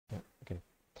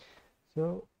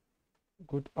So,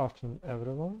 good afternoon,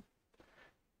 everyone.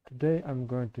 Today I'm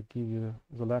going to give you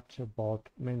the lecture about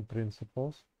main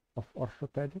principles of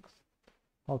orthopedics,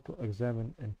 how to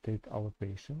examine and treat our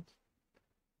patients,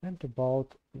 and about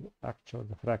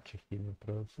the fracture healing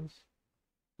process,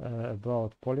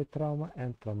 about polytrauma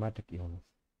and traumatic illness.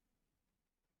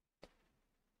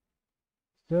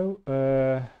 So,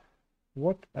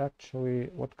 what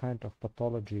kind of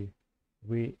pathology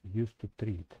we used to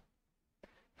treat?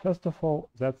 First of all,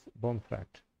 that's bone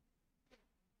fracture.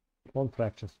 Bone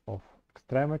fractures of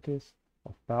extremities,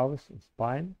 of pelvis and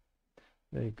spine.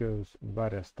 They goes in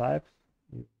various types.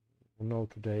 You know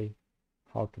today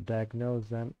how to diagnose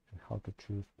them and how to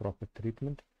choose proper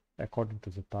treatment according to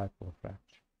the type of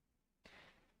fracture.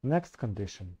 Next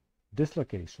condition,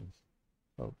 dislocations.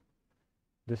 So,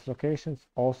 dislocations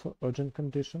also urgent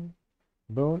condition.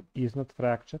 Bone is not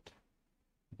fractured,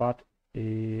 but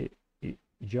a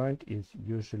joint is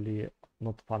usually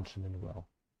not functioning well.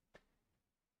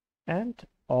 And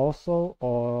also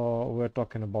we're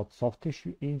talking about soft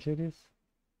tissue injuries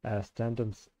as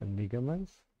tendons and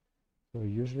ligaments. So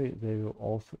usually they will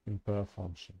also impair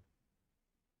function.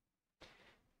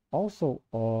 Also,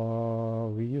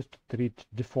 we used to treat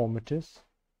deformities.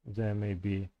 There may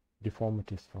be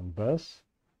deformities from birth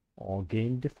or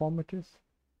gained deformities,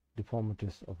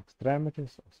 deformities of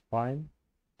extremities, of spine,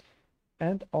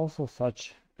 and also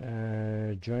such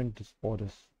joint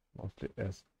disorders, mostly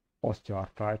as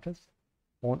osteoarthritis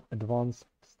on advanced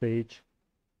stage,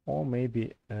 or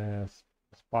maybe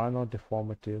spinal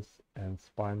deformities and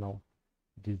spinal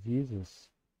diseases.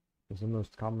 The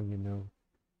most common,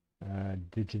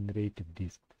 degenerative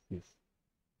disc disease.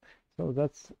 So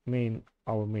that's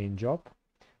our main job,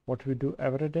 what we do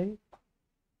every day.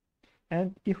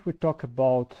 And if we talk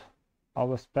about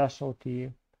our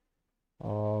specialty,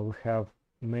 we have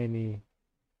many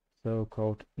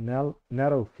so-called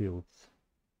narrow fields.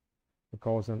 We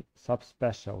call them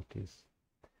subspecialties.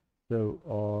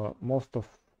 So most of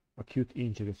acute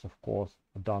injuries, of course,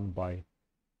 are done by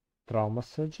trauma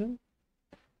surgeon.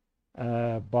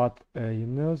 But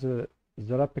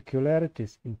there are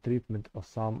peculiarities in treatment of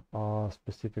some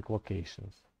specific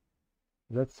locations.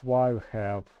 That's why we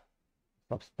have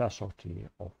subspecialty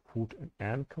of foot and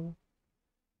ankle,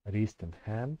 wrist and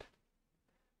hand.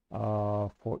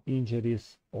 For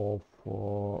injuries of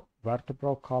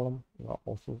vertebral column, there are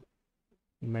also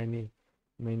many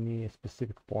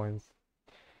specific points.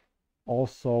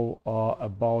 Also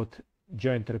about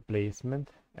joint replacement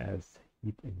as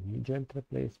hip and knee joint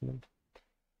replacement,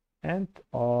 and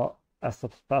a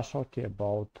subspecialty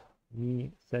about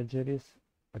knee surgeries,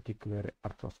 particularly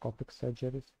arthroscopic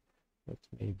surgeries. That's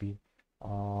maybe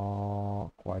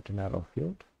quite a narrow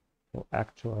field. So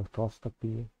actual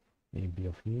arthroscopy, maybe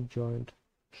of knee joint,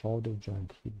 shoulder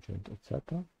joint, hip joint,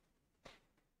 etc.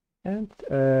 And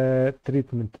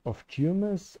treatment of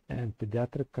tumors and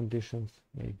pediatric conditions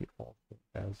maybe also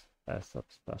as a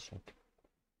subspecialty.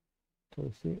 So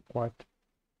you see quite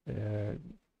a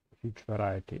huge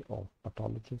variety of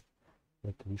pathologies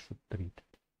that we should treat.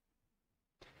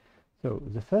 So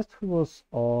the first was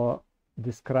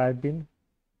describing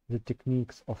the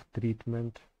techniques of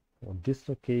treatment for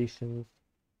dislocations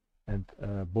and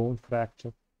bone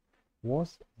fracture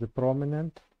was the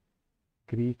prominent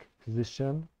Greek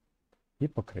physician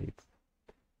Hippocrates.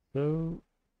 So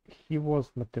he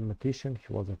was a mathematician,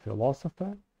 he was a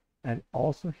philosopher, and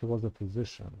also he was a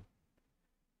physician.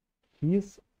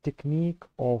 His technique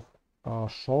of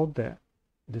shoulder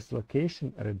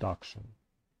dislocation reduction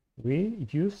we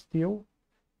use still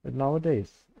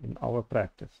nowadays in our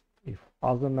practice. If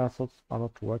other methods are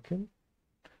not working,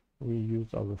 we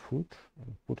use our foot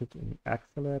and put it in the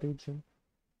axillary region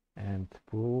and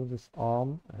pull this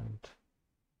arm and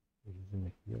using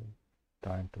the heel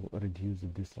trying to reduce the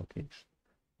dislocation.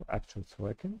 So actually it's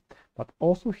working. But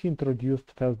also he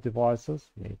introduced first devices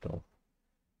made of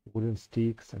wooden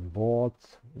sticks and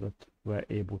boards that were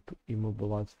able to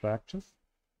immobilize fractures.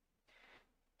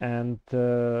 And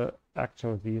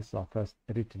actually these are first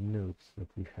written notes that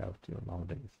we have till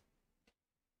nowadays.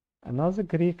 Another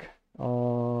Greek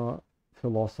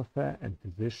philosopher and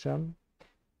physician,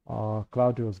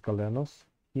 Claudius Galenus,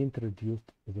 he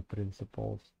introduced the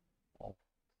principles of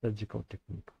surgical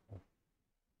technique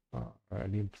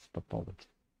of limb pathology.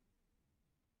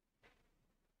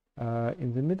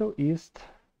 In the Middle East,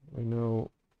 we know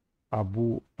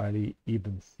Abu Ali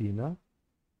ibn Sina,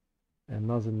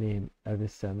 another name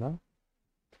Avicenna.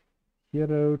 He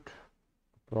wrote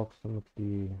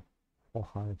approximately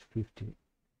 450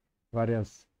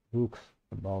 various books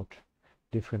about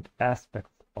different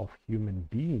aspects of human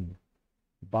being,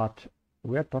 but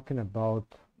we are talking about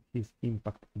his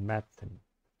impact in medicine.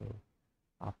 So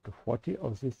up to 40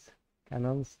 of these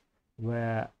canons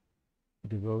were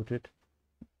devoted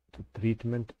to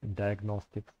treatment and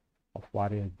diagnostics of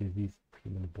various diseases of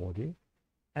human body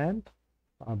and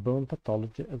bone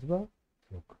pathology as well.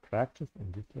 So fractures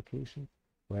and dislocations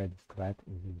were described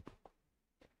in this book.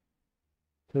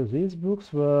 So these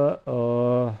books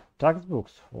were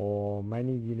textbooks for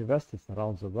many universities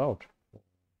around the world for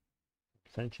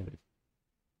centuries.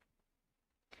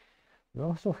 We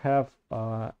also have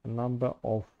a number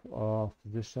of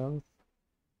physicians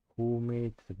who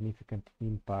made significant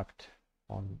impact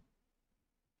on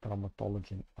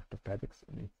traumatology and orthopedics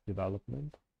and its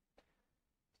development.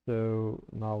 So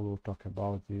now we'll talk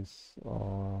about these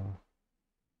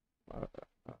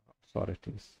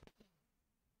authorities.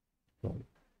 So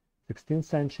 16th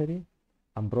century,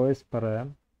 Ambroise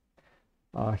Paré.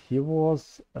 He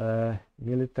was a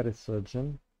military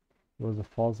surgeon. He was the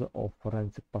father of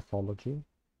forensic pathology.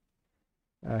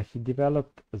 He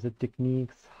developed the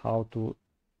techniques how to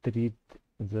treat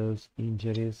those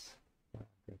injuries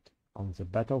on the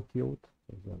battlefield,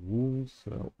 the wounds,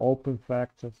 open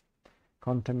fractures,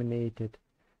 contaminated.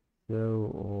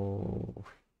 So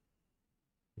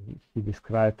he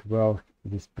described well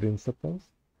these principles.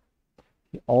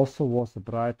 He also was a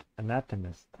bright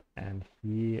anatomist, and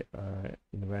he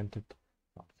invented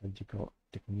some surgical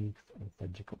techniques and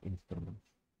surgical instruments.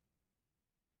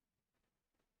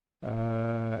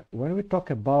 When we talk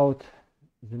about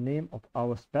the name of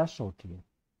our specialty,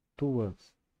 two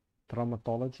words,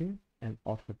 traumatology and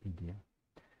orthopedic.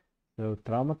 So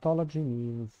traumatology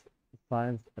means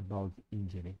science about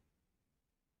injury.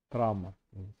 Trauma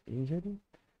means injury,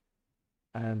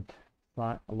 and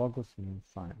logos means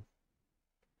science.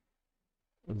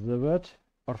 The word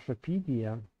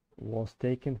orthopedia was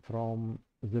taken from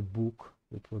the book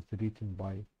that was written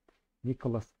by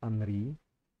Nicolas Henry.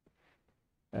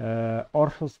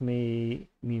 Orthos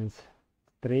means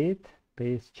straight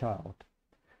paced child.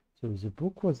 So the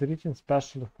book was written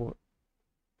especially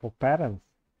for parents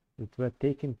that were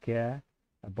taking care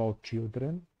about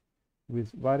children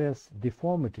with various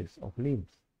deformities of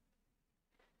limbs.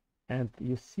 And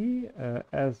you see,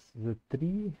 as the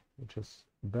tree which is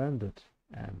bended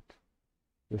and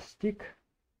the straight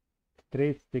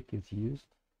stick is used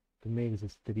to make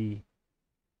this tree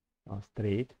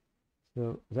straight.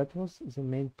 So that was the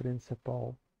main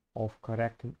principle of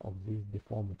correcting of these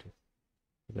deformities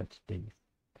that days.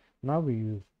 Now we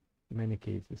use in many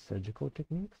cases surgical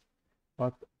techniques,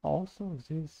 but also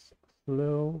this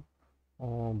slow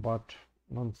but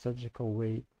non-surgical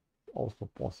way is also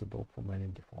possible for many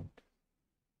deformities.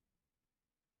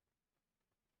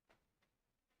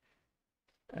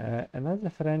 Another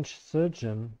French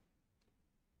surgeon,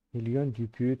 Guillaume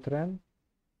Dupuytren,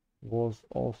 was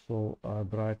also a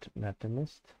bright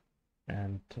anatomist,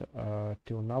 and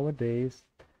till nowadays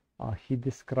he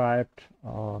described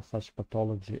such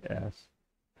pathology as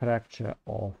fracture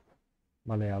of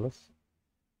malleolus,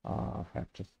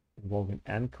 fractures involving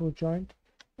ankle joint.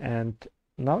 And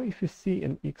now if you see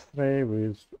an X-ray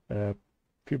with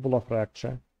fibular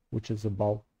fracture, which is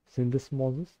about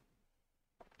syndesmosis,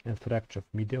 and fracture of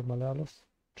medial malleolus,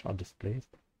 which are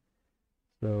displaced,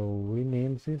 so we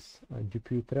name this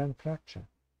Dupuytren fracture.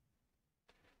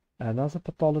 Another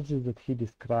pathology that he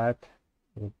described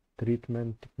with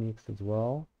treatment techniques as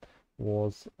well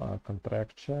was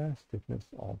contracture, stiffness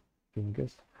of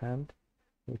fingers, hand,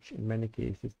 which in many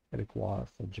cases requires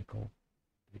surgical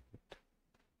treatment.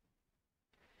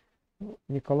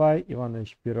 Nikolai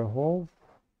Ivanovich Pirogov,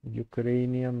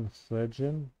 Ukrainian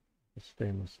surgeon, is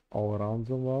famous all around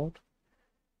the world.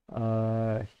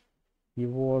 He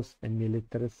was a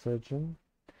military surgeon.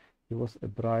 He was a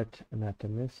bright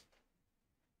anatomist.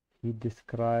 He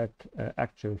described,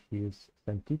 actually his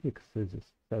scientific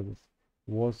thesis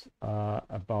was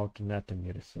about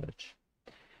anatomy research.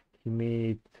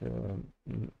 He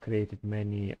created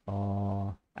many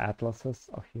atlases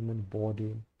of human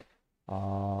body,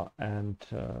 and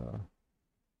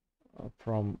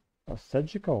from a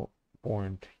surgical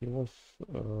point,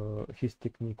 his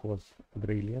technique was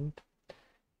brilliant.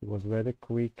 He was very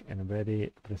quick and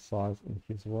very precise in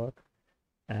his work,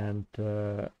 and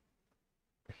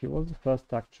he was the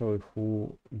first actually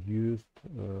who used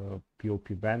POP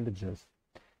bandages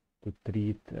to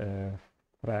treat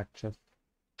fractures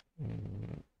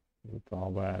with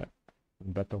our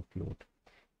battlefield.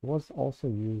 He was also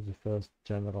used the first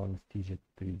general anesthesia to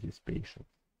treat these patients.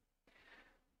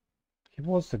 He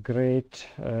was a great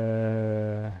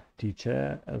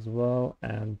teacher as well,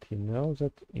 and he knows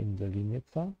that in the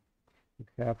Vinica we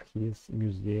have his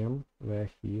museum where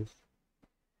he is,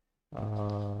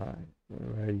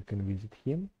 where you can visit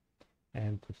him.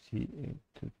 and to see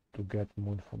to get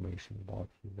more information about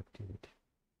his activity.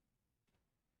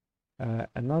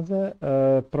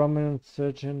 Another prominent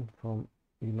surgeon from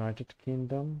United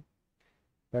Kingdom,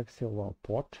 Basil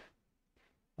Pott.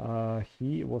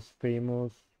 He was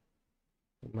famous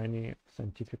for many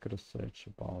scientific research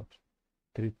about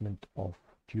treatment of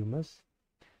tumors,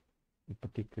 in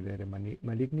particular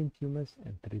malignant tumors,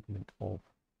 and treatment of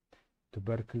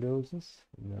tuberculosis.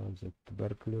 You know that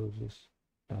tuberculosis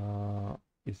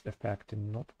is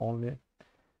affecting not only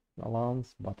the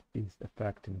lungs, but is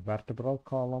affecting vertebral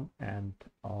column and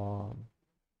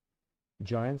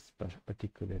joints,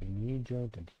 particularly knee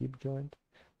joint and hip joint.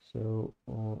 So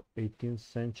 18th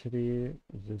century,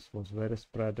 this was very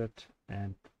spread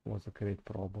and was a great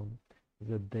problem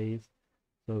these days.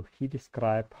 So he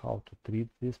described how to treat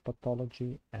this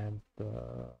pathology, and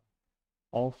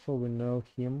also we know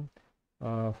him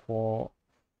for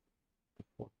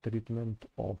treatment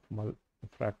of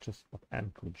fractures of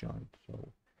ankle joint.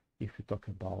 So if you talk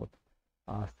about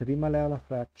 3 malleolar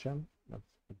fracture,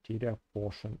 that's anterior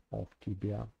portion of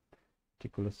tibia,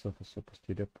 particular surface of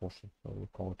posterior portion, so we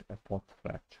call it a fourth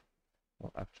fracture,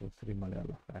 or actually 3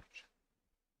 malleolar fracture.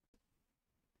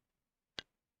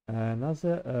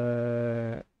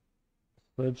 Another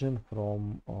surgeon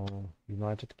from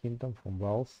United Kingdom, from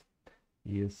Wales,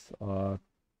 is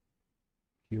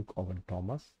Hugh Owen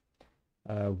Thomas.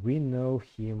 We know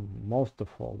him, most of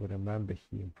all, we remember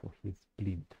him for his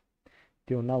splint.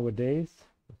 Till nowadays,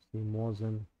 more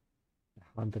than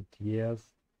 100 years,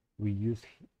 we use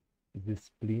this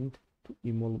splint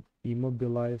to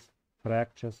immobilize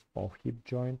fractures of hip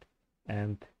joint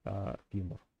and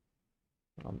femur.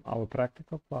 On our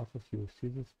practical classes, you will see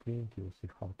the splint, you will see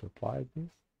how to apply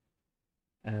this.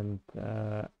 And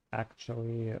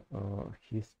actually,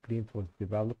 his splint was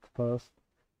developed first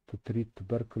to treat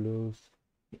tuberculosis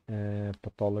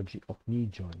pathology of knee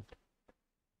joint.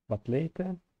 But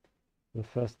later, the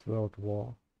First World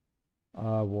War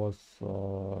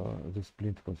the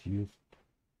splint was used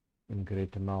in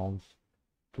great amounts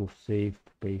to save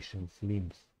patients'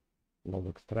 limbs. Lower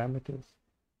extremities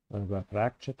were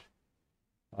fractured,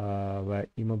 were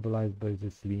immobilized by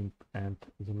this limb, and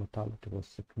the mortality was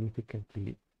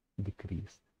significantly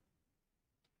decreased.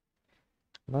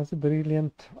 Another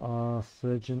brilliant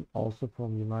surgeon, also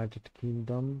from United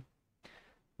Kingdom,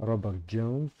 Robert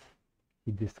Jones.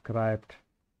 He described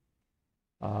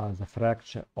the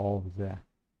fracture of the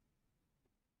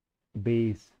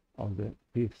base of the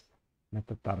fifth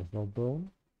metatarsal bone.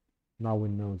 Now we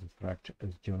know this fracture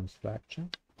as Jones fracture.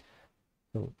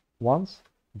 So once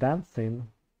dancing,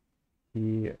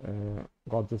 he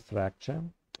got this fracture,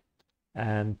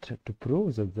 and to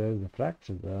prove that there is a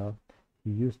fracture there,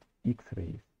 he used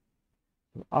X-rays.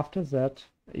 So after that,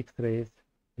 X-rays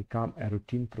become a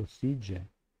routine procedure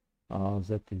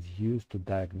that is used to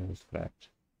diagnose fracture.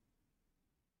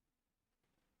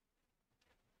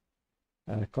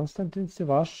 Konstantin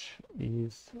Sivash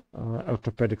is an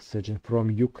orthopedic surgeon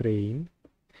from Ukraine.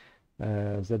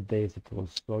 That days it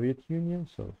was Soviet Union,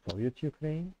 so Soviet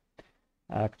Ukraine.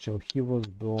 Actually, he was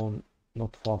born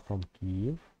not far from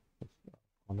Kiev,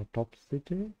 on a top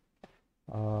city,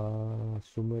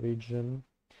 Sumy region.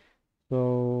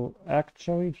 So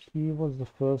actually, he was the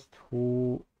first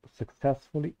who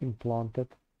successfully implanted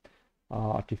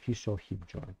artificial hip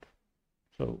joint.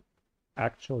 So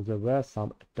actually, there were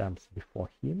some attempts before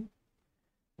him,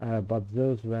 but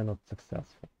those were not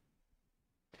successful.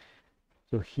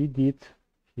 So he did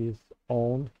his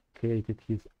own, created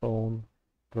his own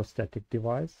prosthetic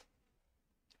device,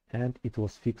 and it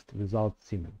was fixed without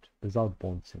cement, without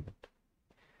bone cement.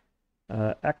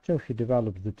 Actually, he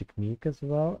developed the technique as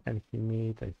well, and he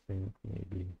made, I think,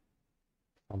 maybe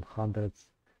some hundreds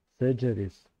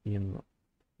surgeries in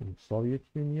Soviet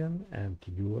Union and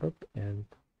Europe and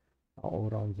all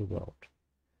around the world.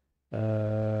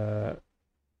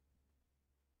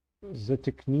 The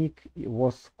technique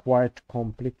was quite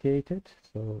complicated,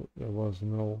 so there was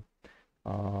no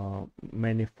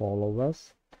many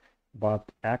followers,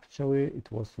 but actually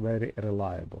it was very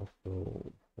reliable.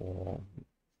 So for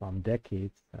some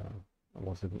decades,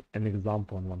 was an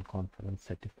example on one conference,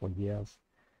 34 years,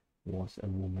 was a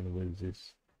woman with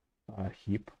this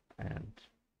hip and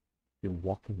still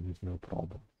walking with no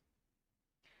problem.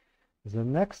 The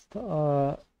next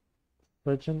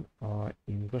surgeon,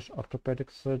 English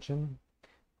orthopedic surgeon,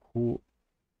 who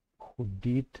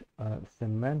did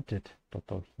cemented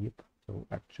total hip. So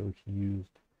actually he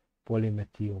used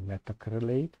polymethyl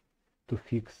methacrylate to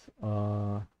fix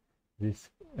these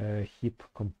hip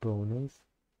components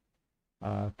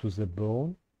to the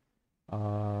bone.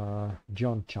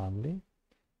 John Chanley.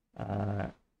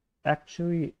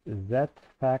 Actually, that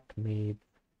fact made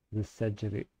the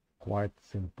surgery quite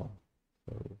simple.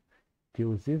 So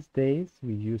till these days,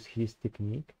 we use his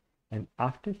technique, and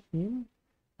after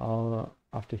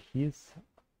his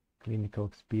clinical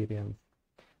experience,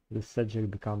 the surgery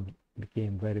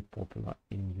became very popular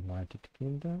in United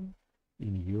Kingdom,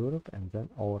 in Europe, and then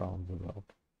all around the world.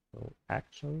 So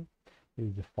actually, he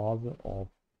is the father of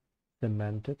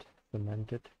cemented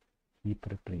hip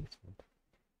replacement.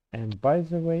 And by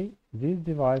the way, these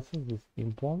devices, these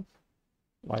implants,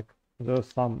 like there are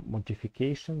some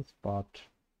modifications, but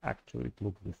actually it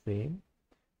looks the same.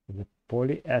 The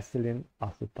polyethylene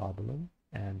acetabulum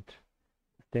and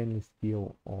stainless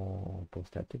steel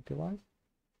prosthetic device.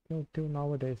 Till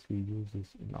nowadays we use this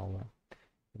in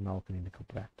our clinical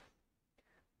practice.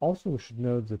 Also, we should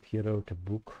note that he wrote a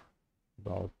book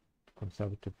about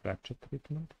conservative fracture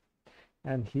treatment,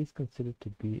 and he's considered to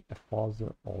be a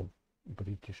father of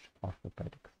British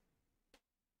orthopedics.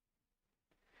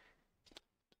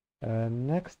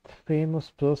 Next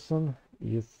famous person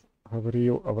is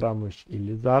Gavril Avramovich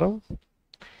Ilizarov.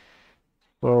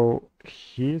 So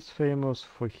he is famous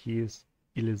for his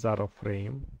Ilizarov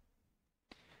frame.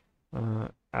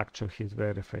 Actually, he's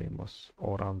very famous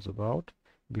all around the world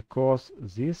because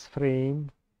this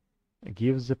frame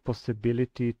gives the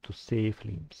possibility to save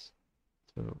limbs.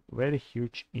 So very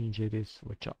huge injuries,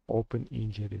 which are open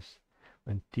injuries,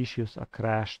 when tissues are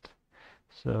crushed.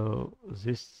 So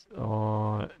this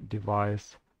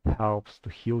device helps to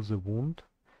heal the wound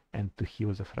and to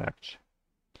heal the fracture.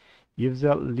 If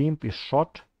the limb is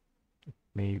short, it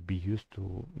may be used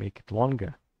to make it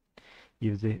longer.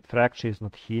 If the fracture is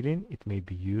not healing, it may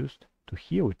be used to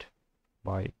heal it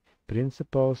by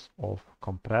principles of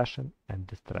compression and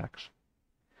distraction.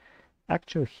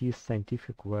 Actually, his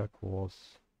scientific work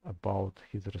was about,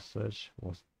 his research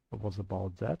was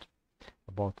about that,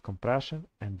 about compression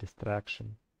and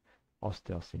distraction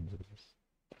osteosynthesis.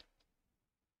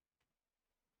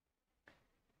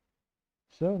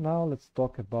 So now let's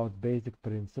talk about basic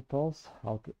principles,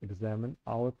 how to examine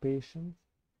our patients,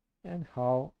 and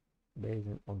how, based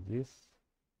on this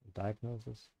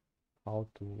diagnosis, how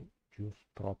to choose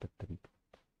proper treatment.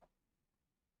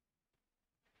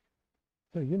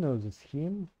 So you know the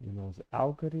scheme, you know the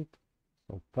algorithm.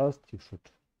 So first you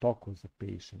should talk with the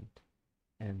patient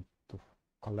and to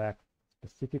collect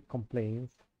specific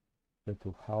complaints that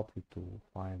will help you to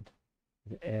find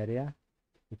the area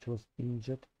which was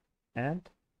injured and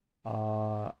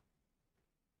to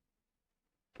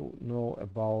know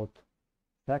about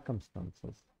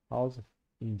circumstances, how the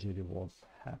injury was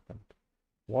happened.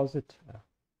 Was it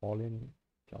falling,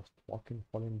 just walking,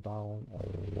 falling down, or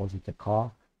was it a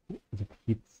car that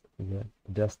hits the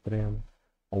pedestrian,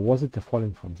 or was it a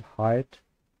falling from the height,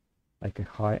 like a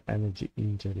high energy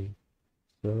injury?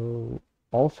 So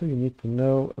also you need to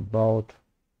know about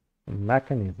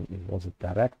mechanism. Was it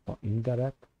direct or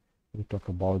indirect? We'll talk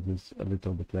about this a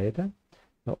little bit later.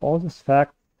 So all these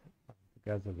facts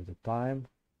together with the time,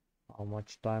 how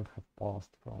much time have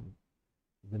passed from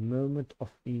the moment of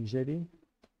injury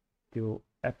to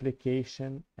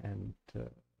application and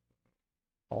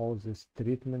all this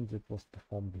treatment that was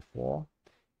performed before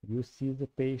you see the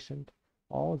patient.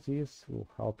 All this will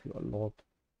help you a lot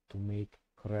to make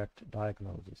correct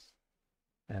diagnosis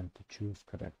and to choose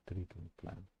correct treatment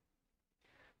plan.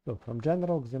 So from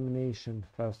general examination,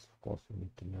 first of course we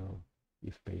need to know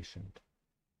if patient's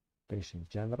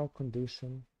general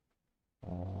condition,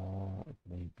 it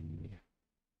may be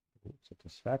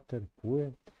satisfactory,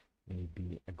 poor,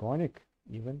 maybe agonic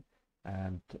even,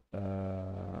 and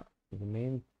the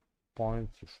main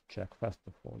points you should check. First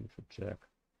of all, you should check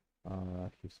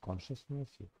his consciousness,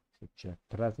 you should check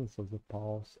presence of the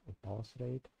pulse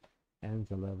rate, and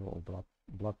the level of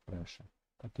blood pressure.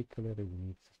 Particularly, we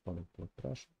need systolic blood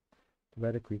pressure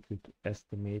very quickly to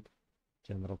estimate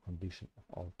general condition of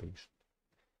our patient.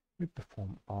 We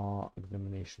perform our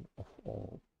examination of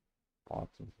all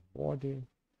parts of the body,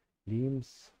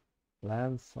 limbs,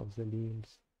 length of the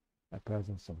limbs, the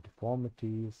presence of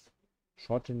deformities,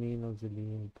 shortening of the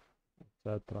limb,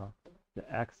 etc.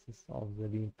 The axis of the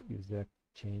limb, is there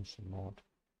changed or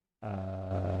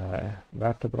not,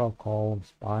 vertebral column,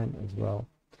 spine as well.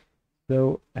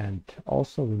 So, and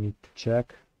also we need to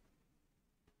check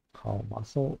how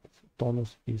muscle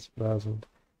tonus is present.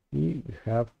 We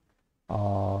have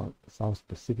some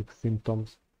specific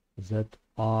symptoms that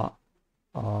are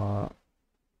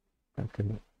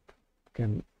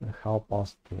can help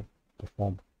us to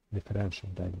perform differential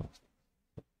diagnosis.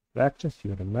 Fractures,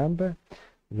 you remember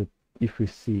that if we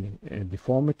see a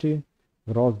deformity,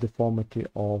 gross deformity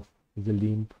of the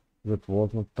limb that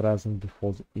was not present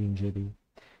before the injury,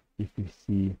 if we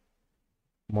see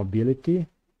mobility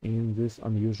in this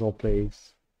unusual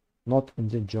place, not in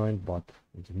the joint but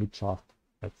in the midshaft,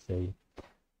 let's say,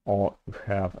 or you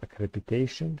have a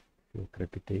crepitation, feel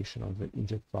crepitation on the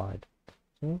injured side,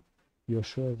 so you're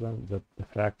sure then that the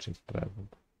fracture is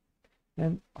present.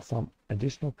 And some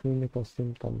additional clinical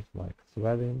symptoms like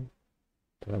swelling,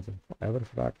 present for every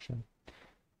fracture,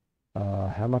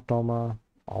 hematoma,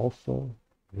 also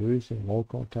bruising,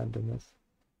 local tenderness,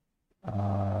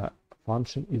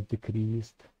 function is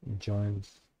decreased in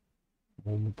joints,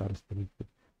 movement are restricted.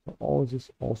 So all this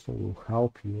also will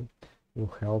help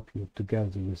you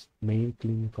together with main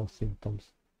clinical symptoms.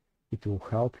 It will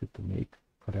help you to make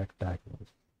correct diagnosis.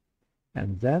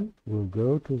 And then we'll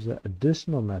go to the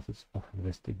additional methods of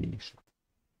investigation.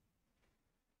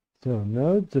 So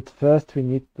note that first we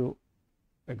need to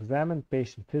examine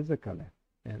patient physically,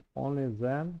 and only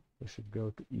then we should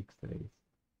go to X-rays,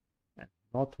 and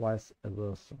not vice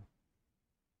versa.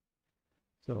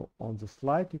 So on the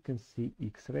slide you can see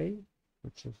X-ray,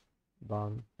 which is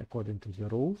done according to the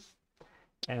rules,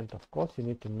 and of course you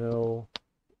need to know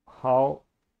how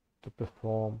to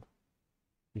perform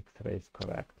X-rays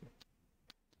correctly.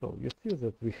 So you see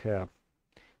that we have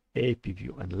AP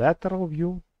view and lateral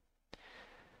view.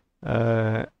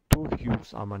 Two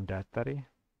views are mandatory,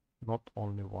 not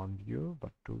only one view,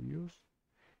 but two views.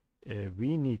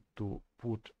 We need to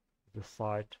put the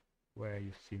site where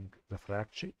you think the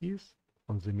fracture is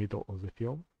on the middle of the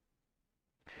film.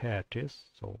 Here it is.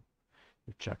 So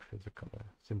you check physical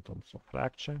symptoms of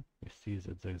fracture. You see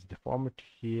that there is deformity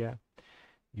here.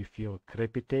 You feel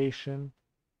crepitation.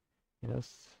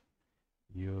 Yes.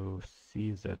 You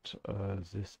see that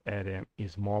this area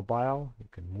is mobile. You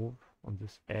can move on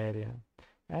this area.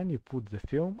 And you put the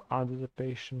film under the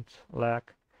patient's leg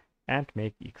and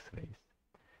make X-rays.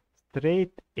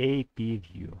 Straight AP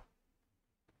view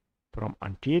from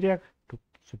anterior to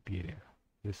superior.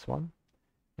 This one,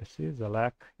 you see the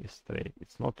leg is straight.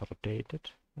 It's not rotated.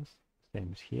 Yes, same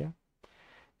as here.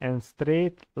 And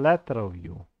straight lateral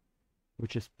view,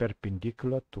 which is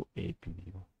perpendicular to AP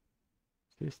view.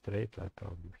 See, straight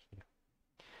lateral view here.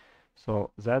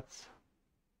 So that's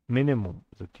minimum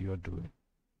that you are doing.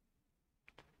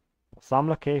 For some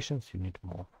locations you need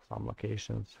more. For some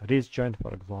locations, wrist joint,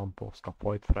 for example,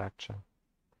 scaphoid fracture,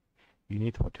 you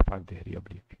need 45-degree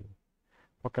oblique view.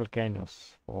 For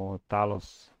calcaneus, for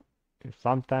talus,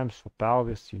 sometimes for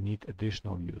pelvis you need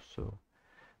additional views. So,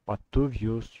 but two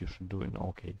views you should do in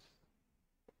all cases.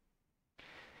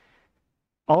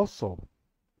 Also,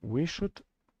 we should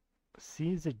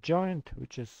see the joint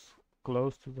which is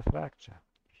close to the fracture.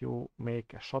 If you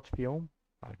make a short film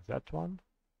like that one,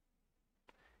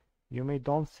 you may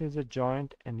don't see the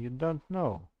joint and you don't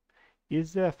know,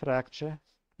 is there a fracture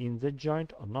in the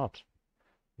joint or not.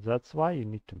 That's why you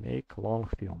need to make long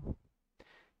film.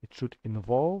 It should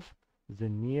involve the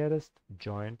nearest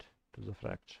joint to the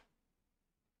fracture.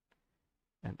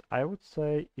 And I would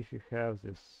say if you have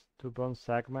this two bone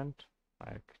segment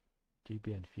like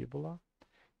tibia and fibula,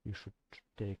 you should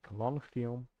take long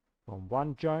film from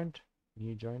one joint,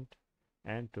 knee joint,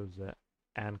 and to the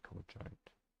ankle joint.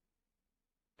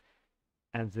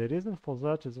 And the reason for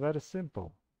that is very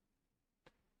simple.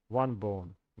 One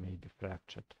bone may be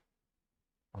fractured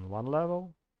on one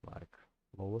level, like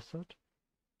lower third,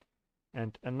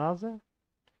 and another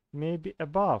may be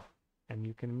above, and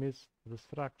you can miss this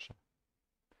fracture.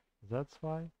 That's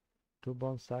why two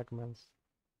bone segments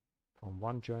from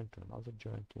one joint to another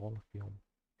joint, long film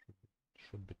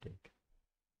should be taken.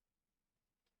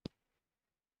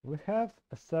 We have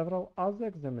several other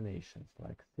examinations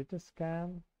like CT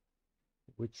scan,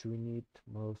 which we need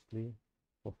mostly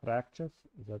for fractures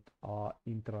that are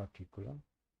intra-articular.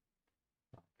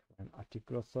 When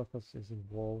articular surface is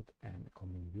involved and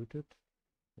comminuted,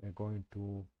 we're going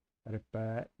to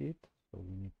repair it, so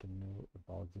we need to know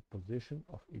about the position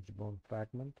of each bone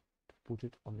fragment to put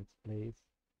it on its place.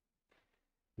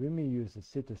 We may use a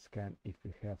CT scan if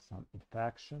we have some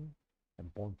infection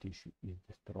and bone tissue is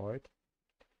destroyed.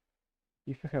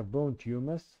 If you have bone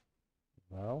tumors,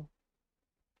 well,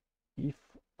 if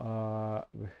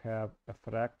we have a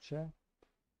fracture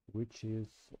which is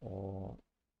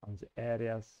on the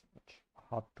areas which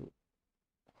hard to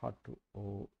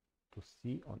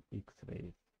see on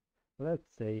X-rays, let's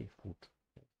say foot,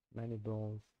 many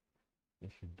bones.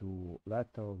 If you do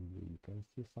lateral view, you can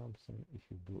see something. If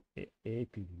you do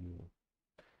AP view,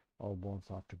 all bones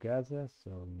are together,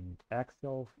 so you need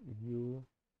axial view.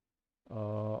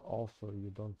 Also,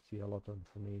 you don't see a lot of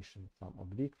information, some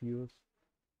oblique views.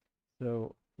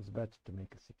 So it's better to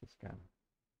make a CT scan.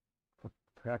 For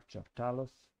fracture of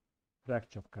talus,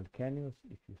 fracture of calcaneus,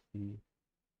 if you see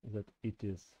that it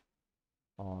is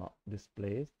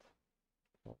displaced,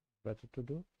 so better to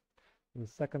do. The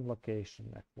second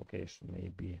location, may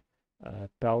be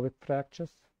pelvic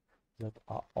fractures that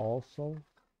are also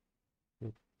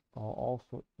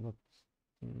not.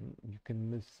 You can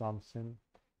miss something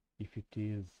if it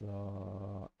is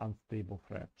unstable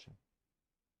fracture.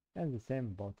 And the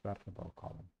same about vertebral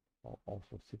column.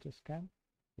 Also, CT scan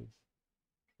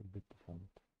should be performed.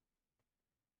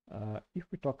 If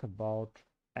we talk about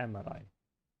MRI,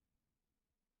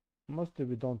 mostly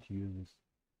we don't use this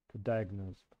to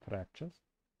diagnose fractures,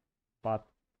 but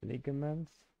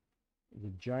ligaments, the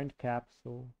joint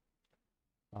capsule,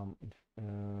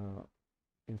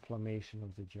 inflammation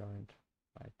of the joint,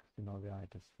 like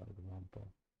synovitis, for example.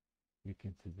 You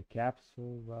can see the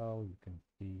capsule well, you can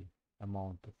see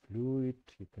amount of fluid,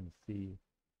 you can see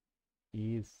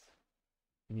is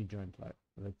knee joint, like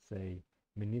let's say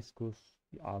meniscus,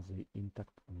 are they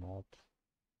intact or not,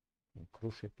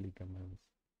 cruciate ligaments,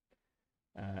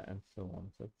 and so on.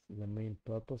 So that's the main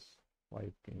purpose why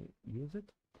you can use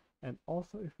it. And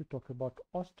also, if we talk about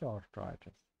osteoarthritis,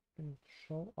 it can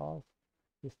show us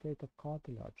the state of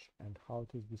cartilage and how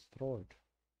it is destroyed,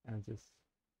 and this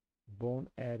bone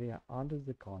area under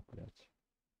the cartilage,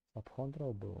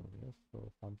 subchondral bone, yes,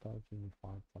 so sometimes we may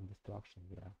find some destruction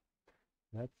there.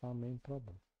 That's our main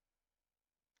problem.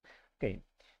 Okay,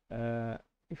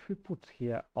 if we put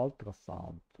here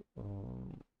ultrasound,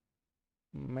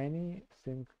 many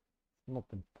think it's not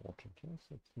important, yes,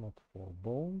 it's not for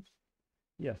bones.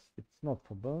 Yes, it's not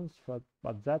for bones,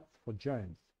 but that's for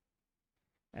joints.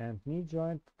 And knee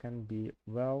joint can be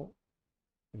well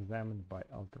examined by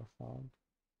ultrasound.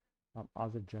 Some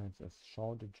other joints as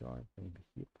shoulder joint, maybe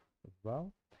hip as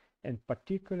well. And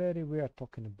particularly we are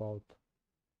talking about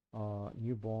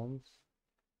newborns,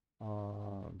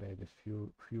 maybe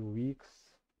few weeks.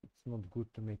 It's not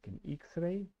good to make an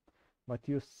X-ray, but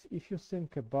if you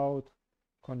think about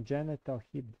congenital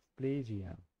hip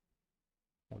dysplasia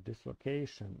or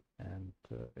dislocation, and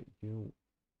you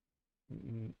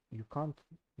can't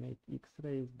make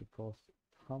X-rays because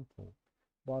it's harmful,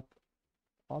 but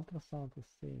ultrasound is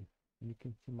safe. You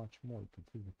can see much more. You can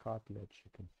see the cartilage,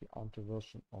 you can see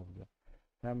anteversion of the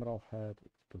femoral head,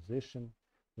 its position,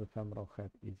 the femoral head,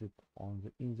 is it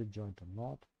in the joint or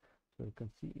not. So you can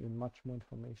see even much more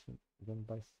information than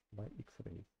by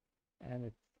X-rays. And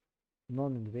it's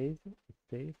non-invasive, it's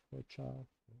safe for a child.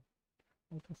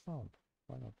 Ultrasound,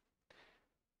 why not?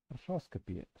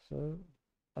 Arthroscopy, so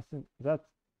I think that's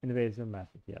invasive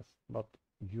method, yes, but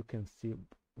you can see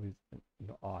with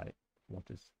your eye what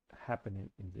is happening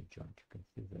in the joint. You can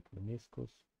see that meniscus,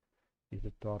 is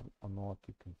it torn or not.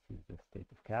 You can see the state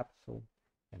of capsule,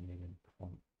 and even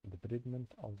perform debridement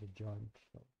of the joint.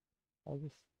 So all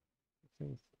these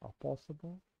things are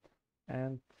possible,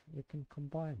 and we can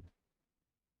combine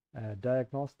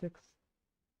diagnostics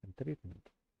and treatment.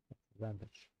 That's the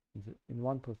advantage in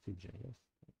one procedure, yes.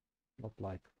 Not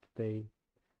like today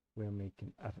we're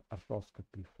making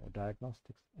arthroscopy for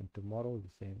diagnostics, and tomorrow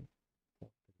the same for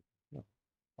treatment. No,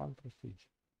 one procedure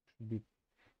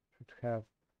should have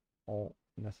all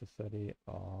necessary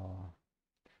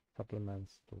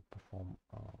supplements to perform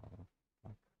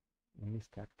like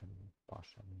meniscectomy,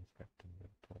 partial meniscectomy,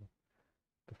 to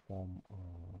perform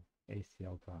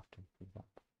ACL grafting, for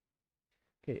example.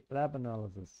 Okay, lab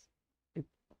analysis.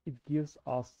 It gives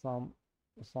us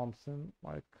something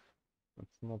like,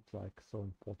 it's not like so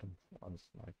important for us,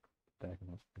 like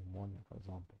diagnose pneumonia, for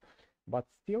example. But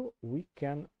still, we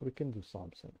can do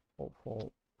something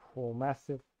for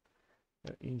massive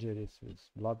injuries with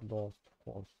blood loss.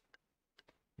 Of course,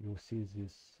 you see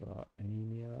this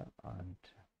anemia, and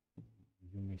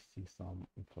you may see some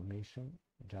inflammation,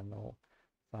 general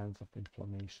signs of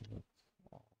inflammation,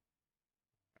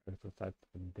 erythrocyte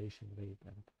sedimentation rate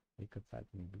and leukocyte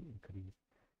may be increased.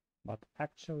 But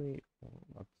actually,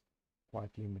 that's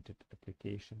quite limited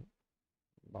application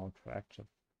about fractures.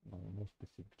 No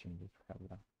specific changes have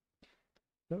there.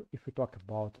 So if we talk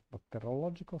about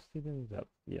bacteriological staining, that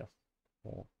yes,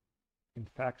 for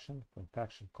infection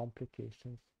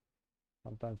complications,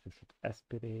 sometimes we should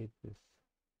aspirate these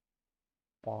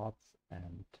parts,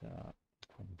 and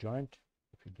from joint,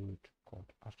 if you do it,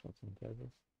 called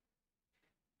osteosynthesis,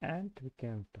 and we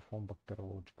can perform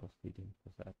bacteriological staining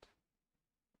for that.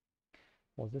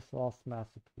 For this last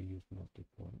method, we use mostly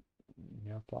for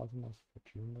neoplasms, for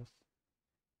tumors,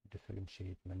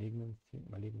 differentiate malignant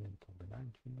or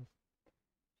benign tumors.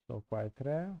 So quite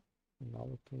rare in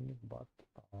our clinic, but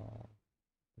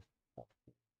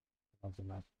another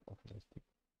method of testing.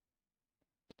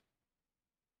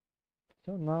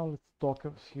 So now let's talk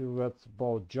a few words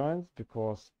about joints,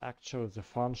 because actually the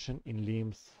function in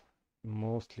limbs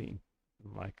mostly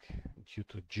like due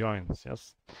to joints.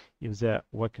 Yes, if they're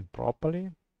working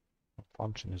properly,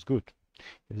 function is good.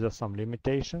 If there's some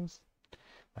limitations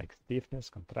like stiffness,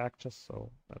 contractures,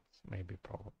 so that's maybe a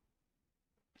problem.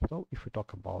 So if we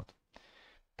talk about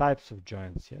types of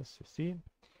joints, yes, you see,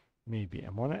 maybe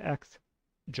a monoaxial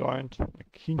joint,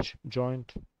 like hinge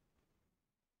joint,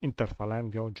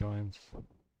 interphalangeal joints,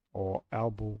 or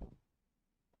elbow.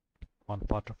 One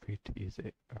part of it is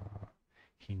a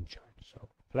hinge joint. So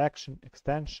flexion,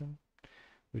 extension,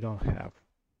 we don't have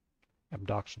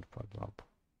abduction, for example.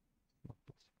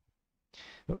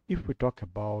 So if we talk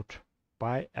about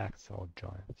biaxial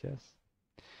joints, yes,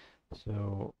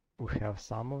 so we have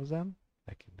some of them,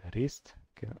 like in the wrist,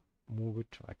 can move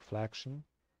it like flexion,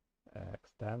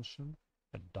 extension,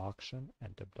 adduction,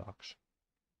 and abduction.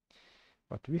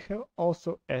 But we have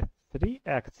also a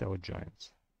three-axial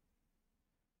joints,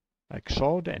 like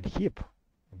shoulder and hip.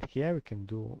 And here we can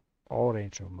do all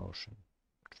range of motion: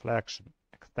 flexion,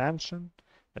 extension,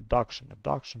 adduction,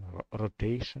 abduction,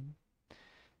 rotation.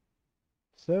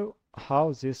 So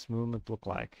how this movement look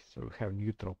like? So we have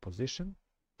neutral position,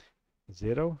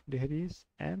 0 degrees,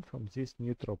 and from this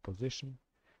neutral position,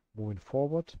 moving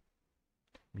forward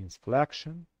means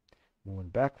flexion, moving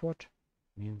backward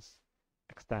means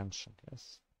extension,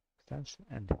 yes, extension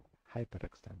and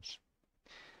hyperextension.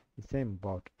 The same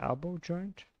about elbow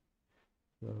joint.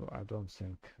 So I don't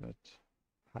think that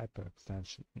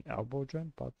hyperextension in elbow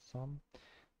joint, but some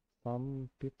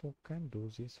people can do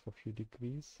this for a few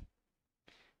degrees.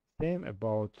 Same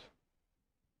about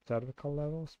cervical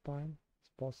level spine,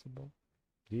 it's possible.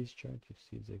 This joint, you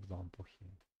see the example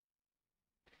here.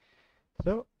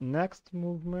 So next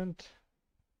movement,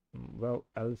 well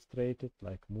illustrated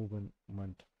like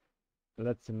movement.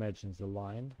 Let's imagine the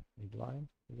line, midline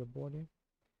of the body,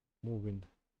 moving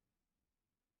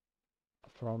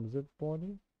from the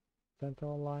body,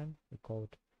 central line, we call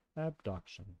it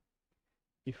abduction.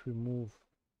 If we move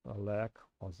a leg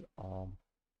or the arm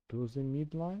to the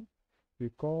midline, we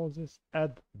call this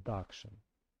adduction.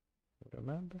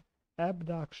 Remember,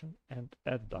 abduction and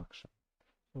adduction.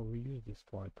 So we use this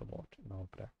quite a lot in our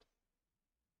practice.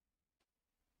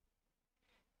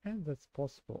 And that's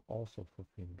possible also for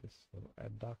fingers. So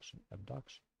adduction,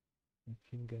 abduction in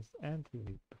fingers, and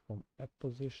we perform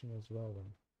apposition as well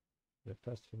when the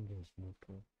first finger is moved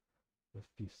to the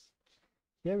fifth.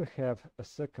 Here we have a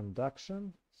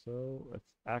circumduction, so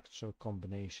it's actual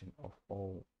combination of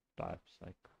all types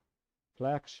like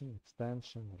flexion,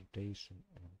 extension, rotation,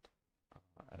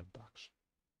 and adduction.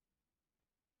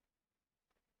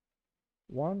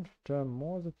 One term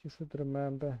more that you should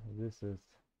remember, this is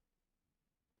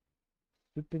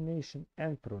supination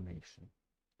and pronation.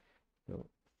 So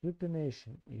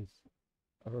supination is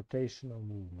a rotational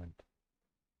movement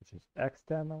which is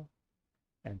external,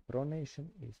 and pronation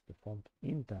is performed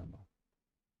internal.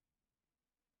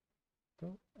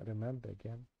 So remember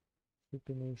again,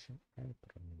 supination and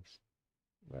pronation.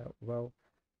 Well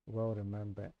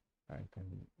remember. I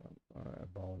can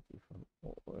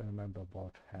remember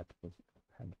about hand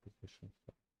position.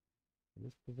 So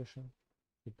this position,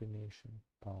 supination,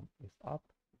 palm is up,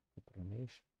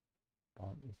 pronation,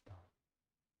 palm is down.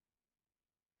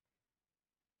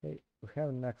 Okay, we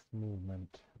have next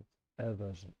movement,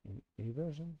 eversion in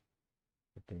eversion,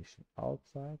 rotation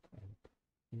outside and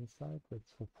inside.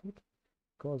 That's for foot,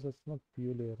 because it's not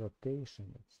purely rotation,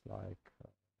 it's like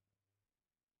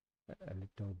a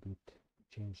little bit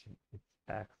changing its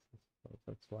axis. So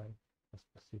that's why a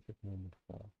specific movement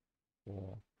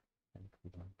for and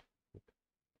without foot.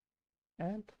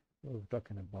 And we're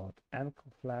talking about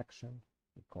ankle flexion,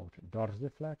 we call it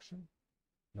dorsiflexion,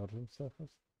 northern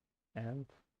surface, and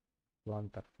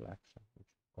plantar flexion, which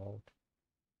is called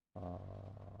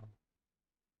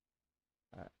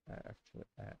actually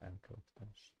ankle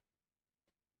extension.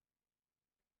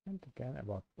 And again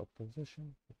about the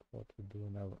position, what we do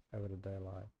in our everyday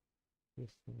life.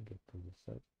 This finger to the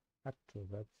third. Actually,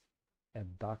 that's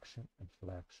adduction and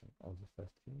flexion of the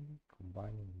first finger,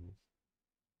 combining with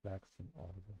flexing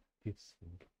of the fifth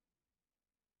finger.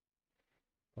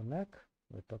 For neck,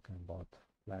 we're talking about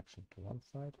flexion to one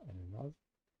side and another.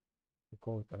 We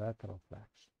call it lateral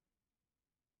flexion.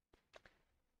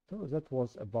 So that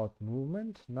was about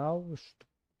movement. Now we should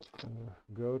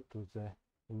go to the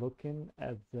looking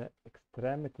at the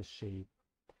extremity shape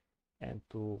and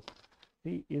to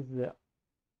see is the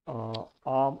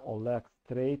arm or leg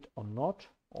straight or not,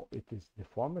 or it is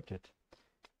deformed.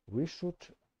 We should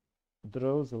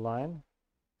draw the line,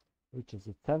 which is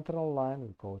a central line,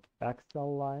 we call it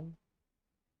axial line,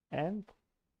 and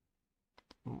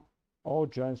all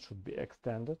joints should be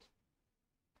extended.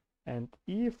 And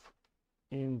if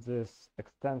in this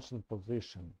extension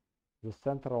position, the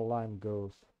central line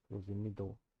goes through the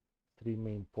middle three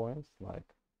main points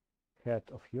like head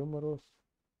of humerus,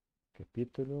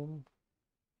 capitulum,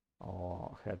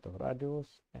 or head of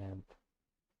radius, and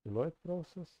styloid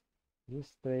process. This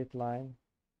straight line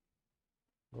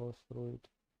goes through it,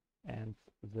 and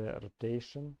the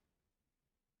rotation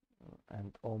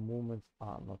and all movements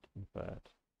are not impaired.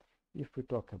 If we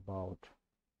talk about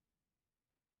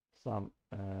some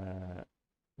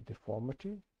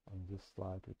deformity, on this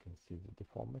slide we can see the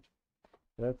deformity.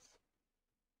 That's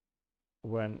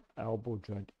when elbow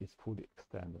joint is fully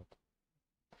extended.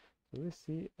 So we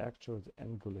see actually the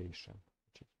angulation,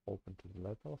 which is open to the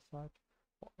lateral side,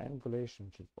 or angulation,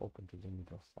 which is open to the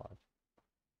medial side.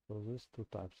 So these two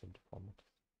types of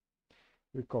deformities.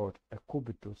 We call it a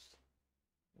cubitus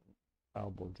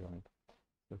elbow joint,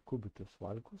 the cubitus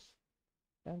valgus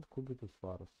and cubitus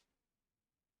varus.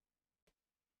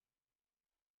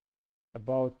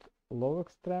 About lower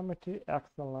extremity,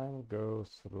 axial line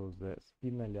goes through the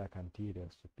spina iliac anterior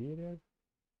superior,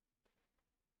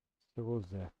 through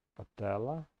the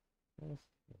patella, yes,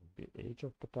 maybe edge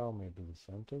of patella, maybe the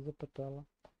center of the patella,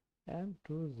 and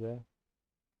to the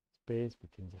space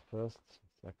between the first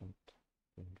and second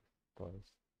finger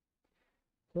toes.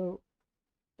 So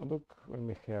look, when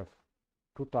we have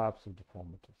two types of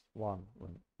deformities. One,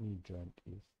 when knee joint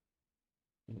is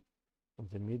in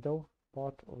the middle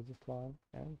part of this line,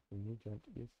 and the knee joint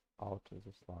is out of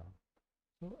this line.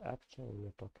 So actually we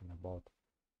are talking about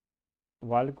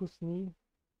valgus knee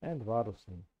and varus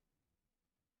knee.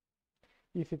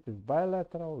 If it is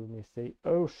bilateral, we may say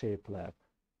O-shaped leg,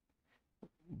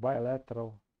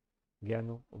 bilateral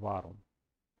genu varum,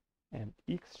 and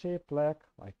X-shaped leg,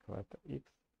 like letter X,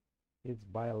 is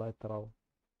bilateral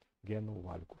genu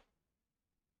valgus.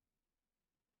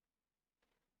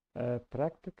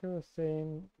 Practical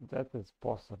saying that is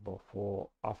possible for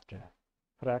after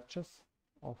fractures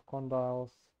of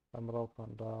condyles, femoral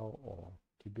condyle or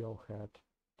tibial head.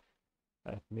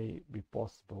 It may be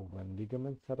possible when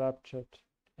ligaments are ruptured,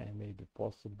 and may be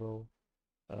possible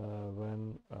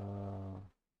when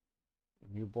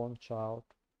newborn child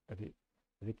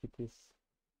rickets,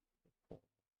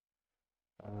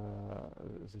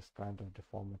 this kind of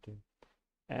deformity.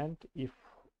 And if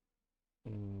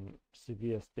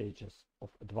severe stages of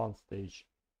advanced stage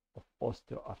of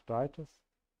osteoarthritis,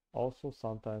 also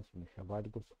sometimes we have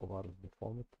valgus or varus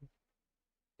deformity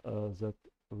that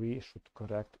we should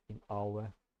correct in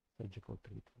our surgical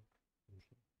treatment.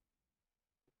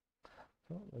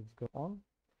 So let's go on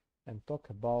and talk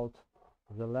about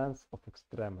the length of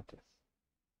extremities.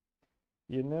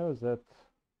 You know that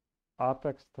upper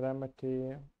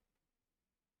extremity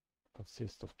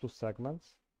consists of two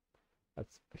segments.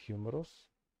 That's humerus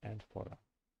and forearm.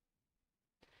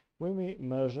 When we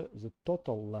measure the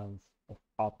total length of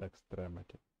upper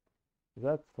extremity,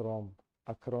 that's from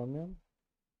acromion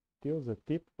till the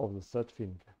tip of the third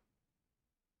finger.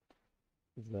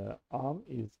 The arm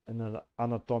is in an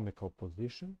anatomical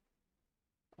position,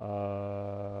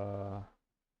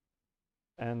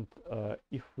 and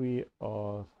if we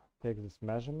take these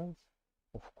measurements,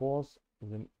 of course,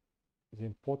 the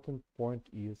important point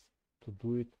is to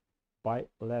do it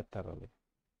bilaterally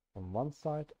on one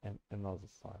side and another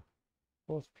side.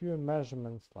 Those few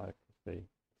measurements, like say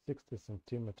 60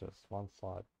 centimeters one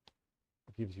side,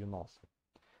 gives you nothing.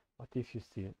 But if you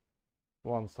see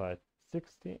one side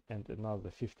 60 and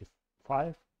another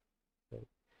 55, okay,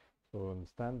 so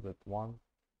understand that one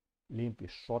limb is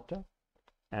shorter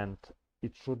and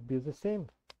it should be the same.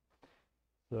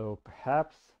 So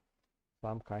perhaps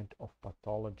some kind of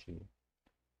pathology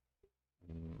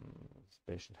this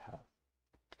patient has.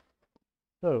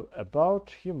 So about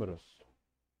humerus,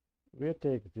 we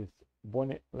take this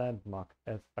bony landmark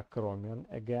as acromion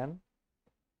again,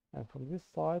 and from this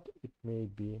side it may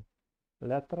be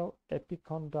lateral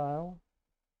epicondyle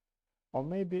or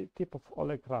maybe tip of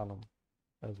olecranum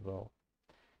as well.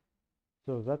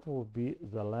 So that will be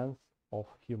the length of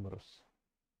humerus.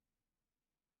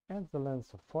 And the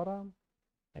length of forearm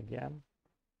again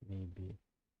may be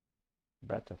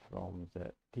better from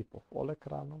the tip of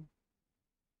olecranum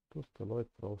to styloid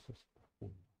process of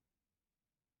ulna.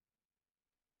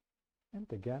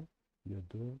 And again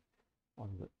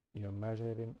you're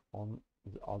measuring on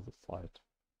the other side.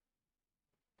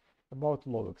 About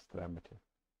lower extremity,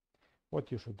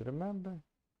 what you should remember,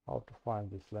 how to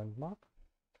find this landmark.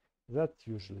 That's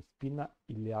usually spina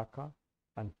iliaca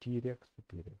anterior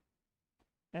superior,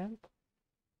 and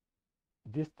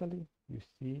distally you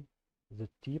see the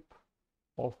tip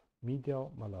of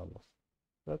medial malleolus.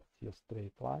 That's your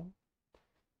straight line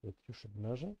that you should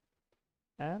measure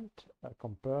and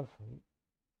compare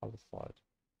other side.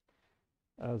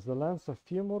 As the length of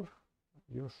femur,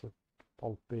 you should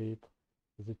palpate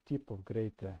the tip of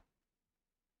greater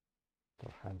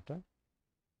trochanter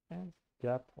and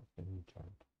gap of the knee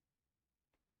joint.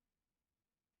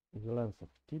 The length of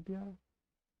tibia,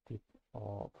 tip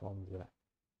from the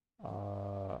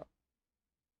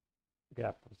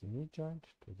gap of the knee joint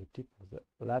to the tip of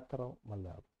the lateral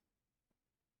malleolus.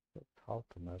 That's how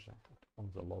to measure it on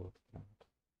the lower extremity.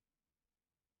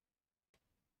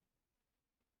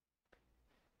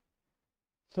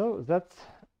 So that's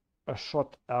a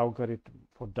short algorithm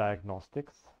for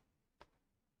diagnostics.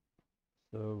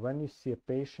 So when you see a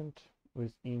patient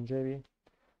with injury,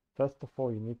 first of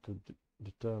all, you need to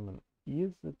determine,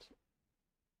 is it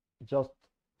just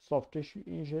soft tissue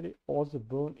injury or the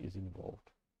bone is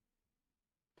involved?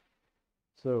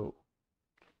 So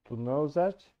to know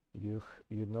that, you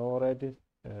know already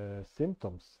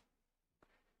symptoms.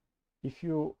 If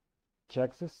you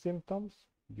check the symptoms,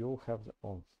 you have the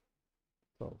answer.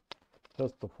 So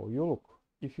first of all, you look.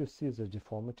 If you see the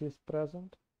deformity is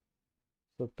present,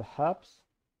 so perhaps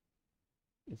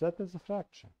that is a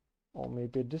fracture, or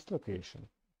maybe a dislocation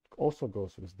also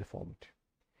goes with deformity.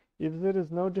 If there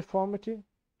is no deformity,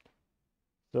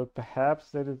 so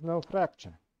perhaps there is no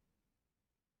fracture,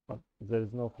 but there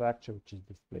is no fracture which is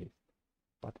displaced.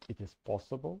 But it is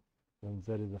possible when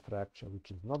there is a fracture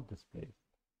which is not displaced.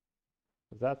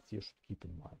 That you should keep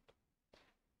in mind.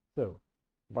 So,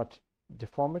 but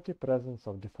deformity, presence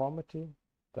of deformity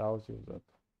tells you that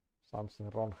something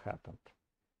wrong happened.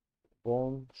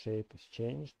 Bone shape is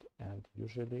changed, and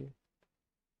usually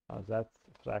that's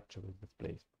fracture with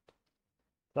displacement.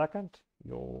 Second,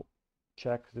 you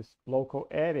check this local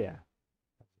area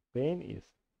pain is.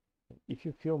 If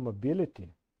you feel mobility,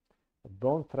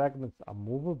 bone fragments are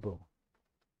movable,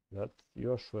 that's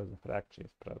you're sure the fracture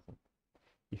is present.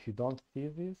 If you don't see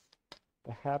this,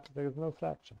 perhaps there is no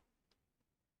fracture.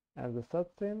 And the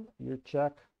third thing, you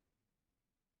check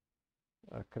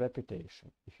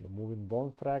crepitation. If you're moving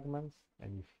bone fragments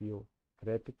and you feel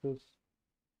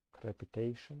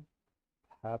crepitation,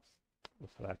 perhaps the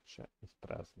fracture is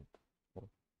present.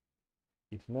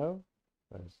 If no,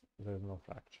 there's no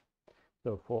fracture.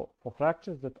 So for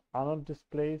fractures that are not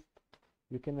displaced,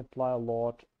 you can apply a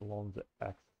load along the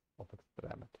axis of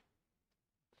extremity.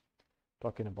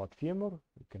 Talking about femur,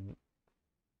 you can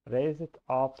raise it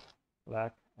up,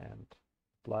 back, and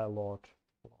apply a load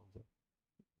along the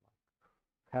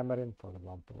hammering, for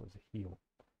example, with the heel,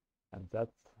 and that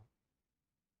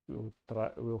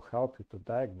will help you to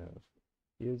diagnose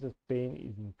if the pain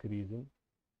is increasing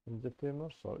in the femur,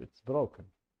 so it's broken.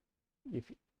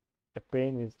 If a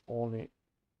pain is only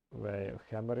where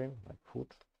hammering, like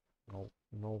foot,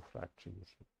 no fracture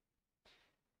usually.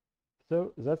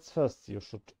 So that's first you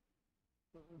should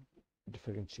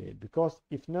differentiate, because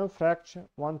if no fracture,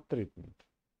 one treatment.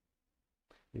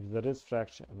 If there is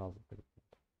fracture, another treatment.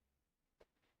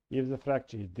 If the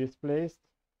fracture is displaced,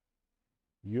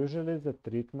 usually the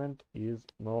treatment is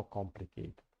more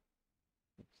complicated.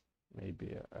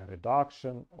 Maybe a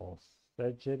reduction or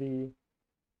surgery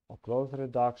or close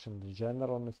reduction,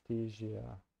 general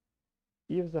anesthesia.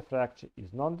 If the fracture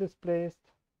is not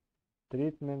displaced,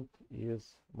 treatment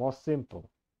is more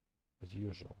simple as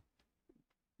usual.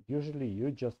 Usually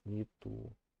you just need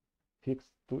to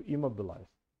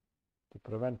immobilize, to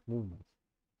prevent movements.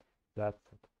 That's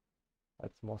it.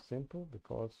 That's more simple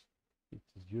because it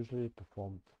is usually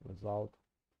performed without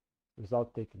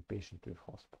taking patient to the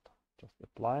hospital. Just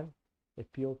applying a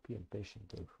POP and patient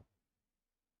goes home.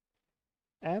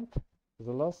 And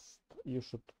the last, you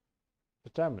should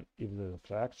determine if there is a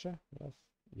fracture,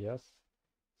 yes,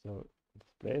 so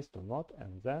displaced or not,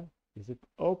 and then is it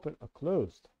open or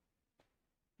closed?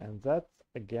 And that's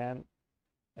again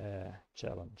a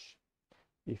challenge.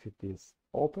 If it is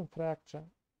open fracture,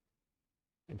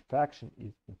 infection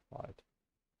is inside.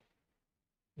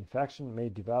 Infection may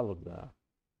develop there.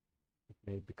 It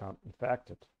may become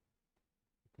infected.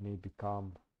 It may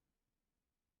become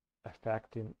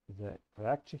affecting the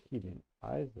fracture healing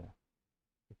either,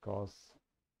 because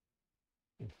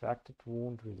infected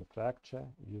wound with a fracture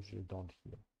usually don't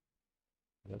heal.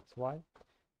 That's why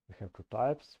we have two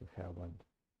types. We have when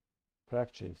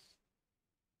fracture is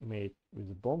made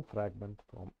with a bone fragment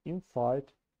from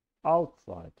inside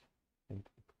outside, and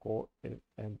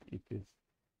it is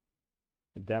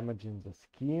damaging the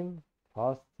skin,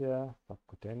 fascia,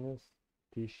 subcutaneous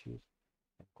tissues,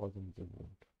 and causing the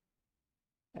wound.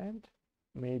 And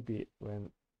maybe when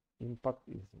impact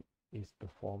is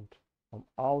performed from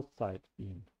outside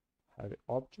in, heavy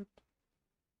object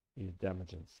is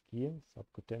damaging skin,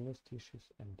 subcutaneous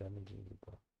tissues, and damaging the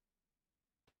bone.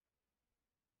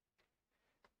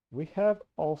 We have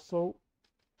also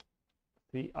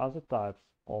three other types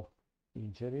of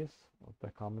injuries that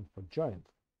are common for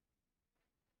joints.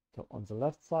 So on the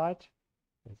left side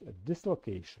is a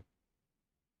dislocation.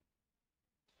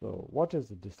 So what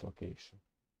is a dislocation?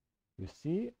 You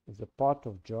see the part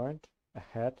of joint, a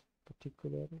head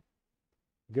particularly,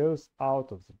 goes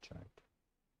out of the joint.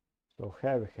 So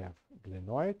here we have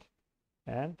glenoid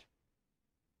and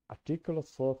articular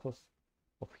surface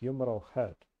of humeral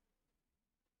head.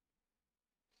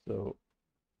 So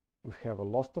we have a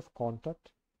loss of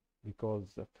contact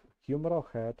because the humeral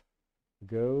head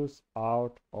goes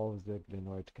out of the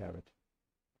glenoid cavity,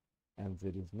 and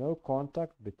there is no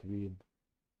contact between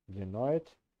glenoid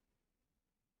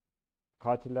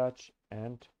cartilage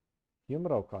and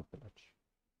humeral cartilage.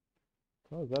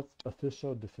 So that's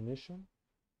official definition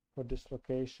for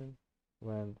dislocation,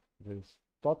 when there is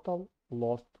total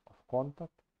loss of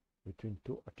contact between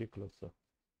two articular surfaces,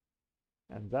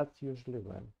 and that's usually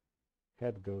when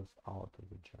head goes out of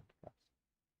the joint cavity.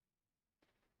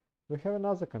 We have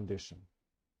another condition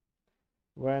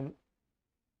when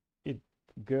it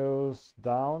goes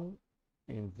down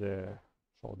in the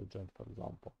shoulder joint, for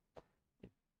example.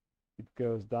 It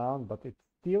goes down, but it's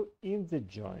still in the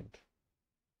joint,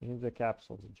 in the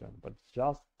capsule of the joint, but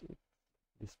just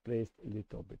displaced a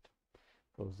little bit.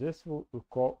 So this we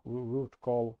would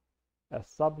call a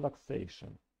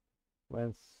subluxation,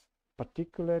 when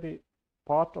particularly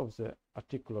part of the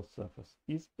articular surface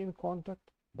is in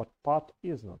contact, but part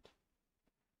is not.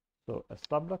 So a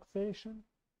subluxation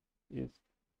is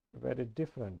very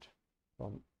different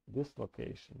from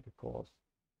dislocation, because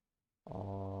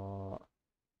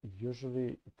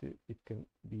usually it can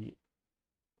be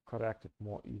corrected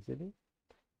more easily,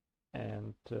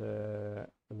 and the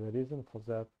reason for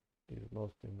that is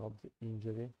mostly not the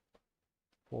injury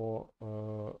for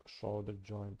shoulder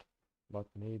joint, but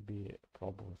maybe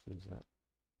problems with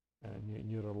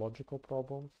neurological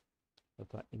problems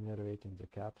that are innervating the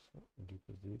capsule. Due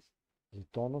to this, the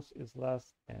tonus is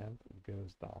less and it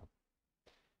goes down.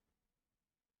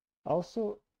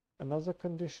 Also, another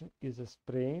condition is a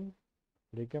sprain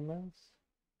ligaments,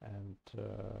 and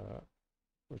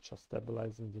which are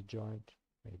stabilizing the joint,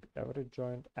 maybe every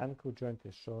joint. Ankle joint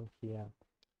is shown here,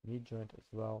 knee joint as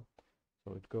well.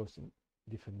 So it goes in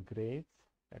different grades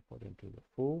according to the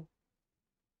full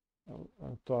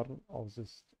turn of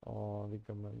this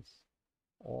ligaments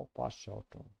or partial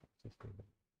turn of this ligament.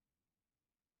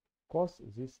 Of course,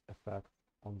 this affects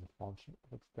on the function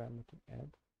of extremity and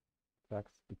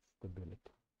affects its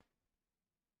stability.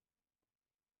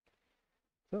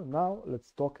 So now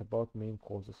let's talk about main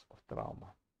causes of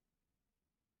trauma.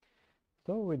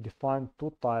 So we define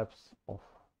two types of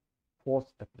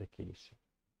force application.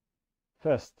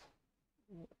 First,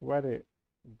 very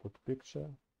good picture,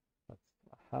 that's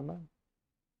a hammer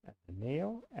and a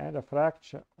nail and a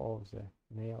fracture of the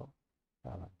nail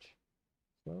phalange.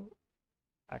 So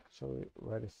actually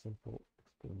very simple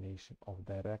explanation of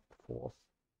direct force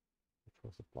which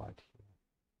was applied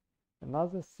here.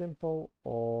 Another simple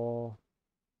or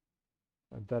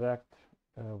direct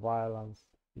violence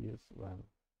is when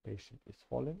patient is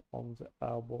falling on the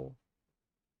elbow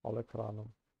olecranum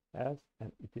and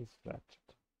it is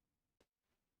fractured.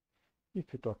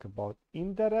 If you talk about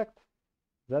indirect,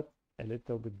 that's a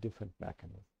little bit different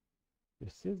mechanism. You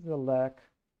see the leg,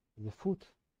 the foot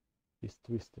is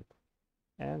twisted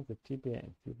and the tibia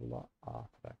and fibula are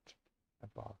fractured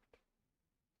apart.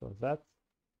 So that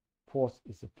force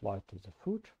is applied to the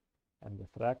foot and the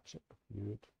fracture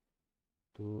occurred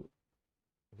to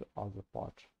the other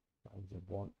part when the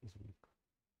bone is weak.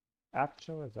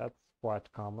 Actually, that's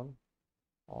quite common,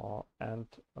 and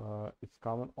it's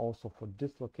common also for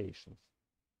dislocations.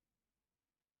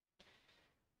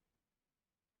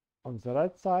 On the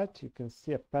right side, you can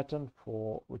see a pattern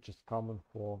which is common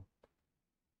for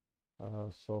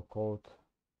so-called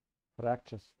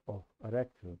fractures of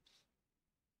rectutes.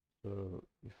 So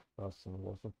if a person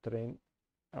wasn't trained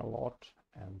a lot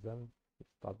and then he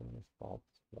suddenly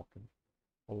starts walking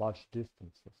for large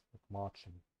distances, like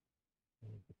marching,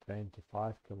 maybe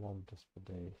 25 kilometers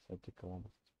per day, 30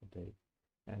 kilometers per day.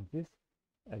 And this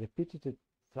repeated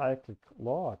cyclic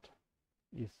load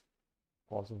is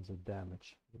causing the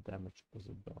damage to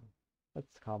the bone.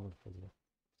 That's common for the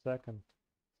second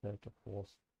set of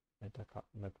force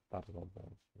metatarsal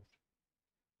bones.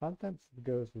 Sometimes it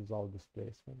goes without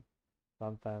displacement,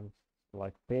 sometimes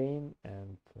like pain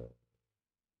and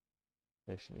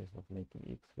patient is not making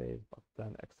X-rays, but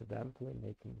then accidentally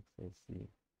making X-rays, see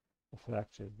a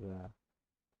fracture is there.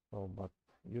 So, but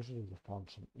usually the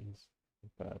function is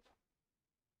impaired.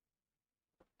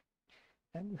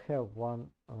 And we have one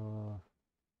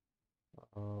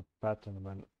pattern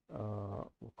when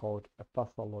we call it a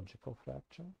pathological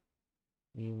fracture.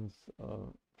 Means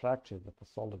fracture is a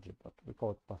pathology, but we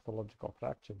call it pathological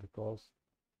fracture because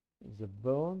the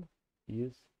bone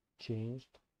is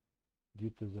changed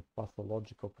due to the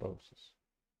pathological process.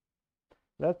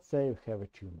 Let's say we have a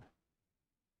tumor,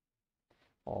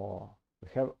 or we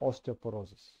have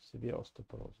osteoporosis, severe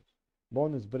osteoporosis.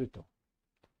 Bone is brittle,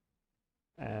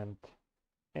 and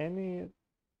any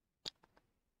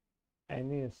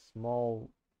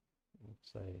small,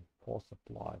 let's say, force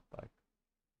applied, like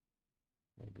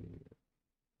maybe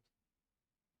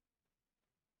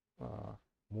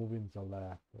moving the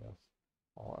leg, yes,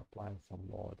 or applying some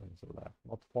load on the leg,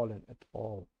 not falling at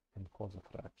all, can cause a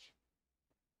fracture.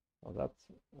 So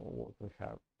that's what we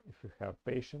have. If we have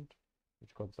patient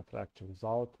which causes a fracture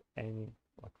without any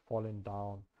like falling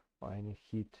down or any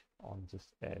heat on this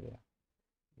area,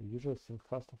 we usually think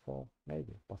first of all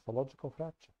maybe pathological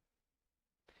fracture.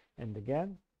 And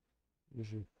again,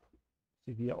 usually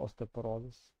severe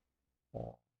osteoporosis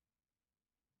or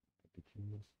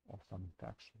tumors or some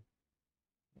infection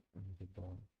in the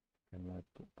bone can lead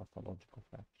to pathological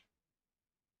fracture.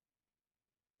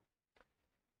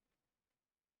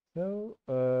 So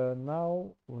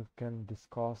now we can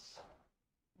discuss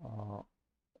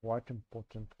quite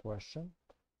important question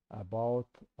about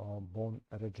bone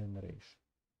regeneration.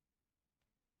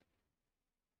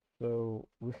 So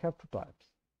we have two types.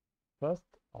 First,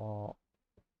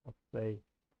 let's say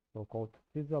so-called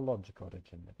physiological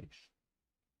regeneration.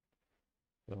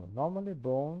 So normally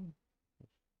bone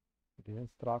is living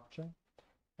structure,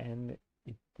 and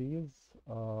it is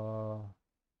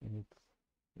in its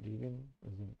living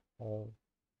within all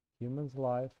humans'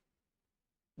 life.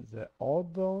 The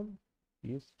old bone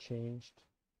is changed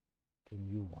to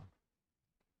new one.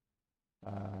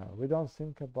 We don't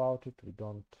think about it, we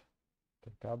don't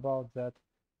think about that,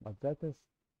 but that is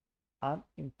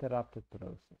uninterrupted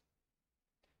process.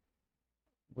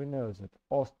 We know that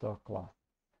osteoclast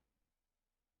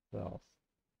cells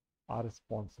are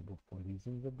responsible for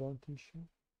using the bone tissue,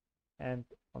 and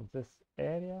on this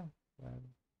area, when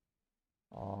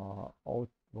old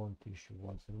bone tissue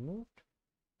was removed,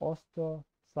 osteocytes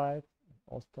and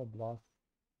osteoblasts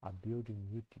are building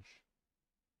new tissue.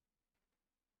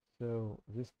 So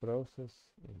this process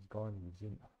is going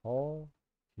within a whole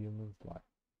human's life.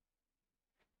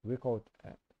 We call it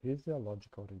a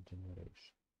physiological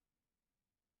regeneration.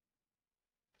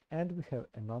 And we have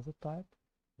another type,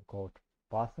 we call it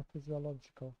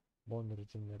pathophysiological bone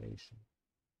regeneration,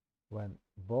 when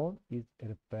bone is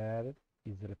repaired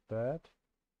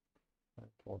when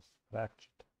it was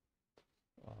fractured.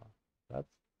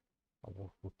 That's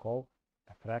what we call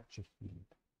a fracture healing.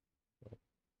 So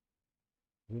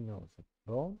we know that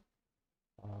bone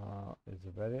is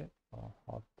a very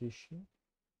hard tissue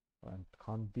and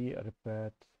can't be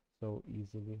repaired so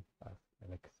easily as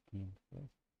like skin. Yes?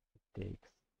 It takes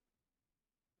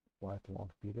quite a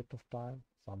long period of time,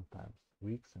 sometimes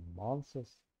weeks and months,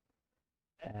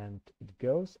 and it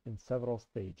goes in several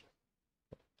stages.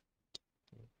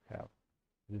 We have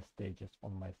these stages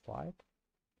on my slide.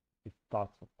 It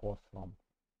starts, of course, from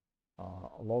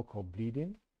local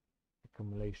bleeding,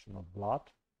 accumulation of blood,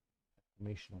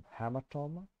 formation of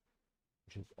hematoma,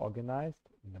 which is organized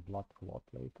in a blood clot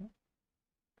later,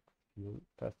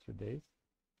 first few days,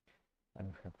 and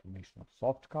we have formation of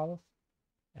soft callus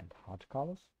and hard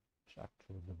callus, which is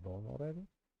actually the bone already,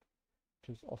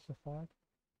 which is ossified,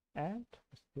 and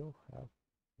we still have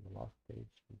the last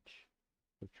stage,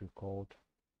 which we called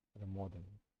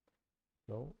remodeling.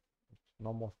 So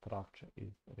normal structure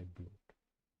is rebuilt.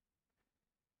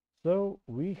 So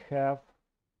we have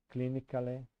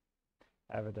clinically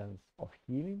evidence of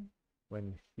healing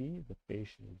when we see the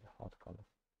patient with hard callus.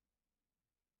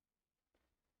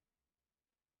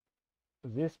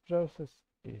 This process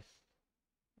is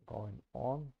going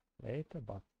on later,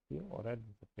 but still already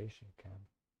the patient can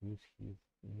use his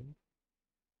limb,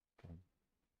 can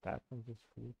tap on this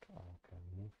foot, or can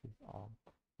move his arm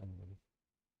when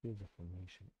there is the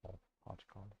formation of hard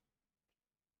callus,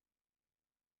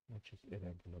 which is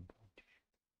irregular bone tissue.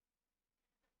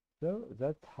 So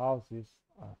that's how this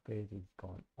phase is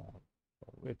going on.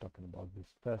 So we're talking about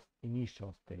this first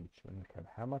initial stage when we have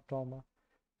hematoma,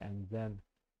 and then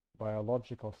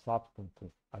biological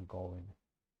substances are going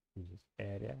to this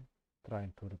area,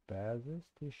 trying to repair this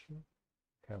tissue,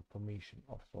 have formation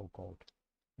of so-called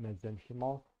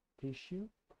mesenchymal tissue,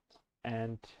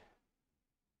 and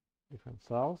different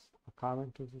cells are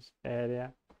coming to this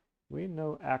area. We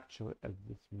know actually at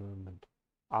this moment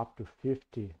up to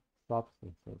 50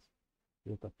 substances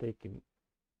that are taking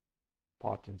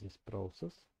part in this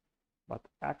process, but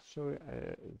actually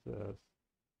there's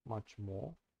much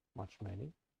more, much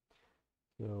many.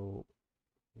 So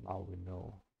now we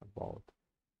know about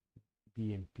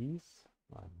BMPs,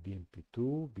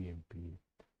 BMP2,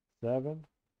 BMP7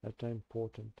 that are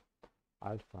important,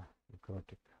 alpha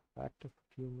necrotic factor for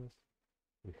tumors.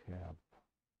 We have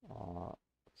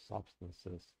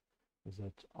substances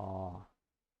that are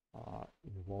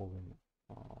involving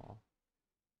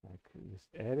like these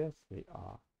areas. They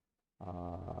are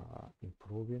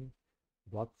improving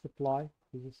blood supply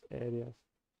to these areas.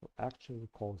 So actually we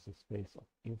call this phase of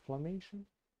inflammation,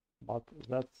 but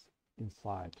that's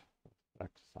inside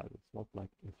fracture site. It's not like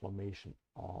inflammation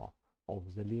of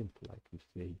the lymph, like you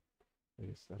say. There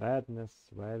is redness,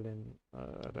 swelling,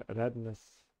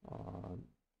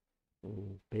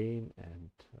 pain,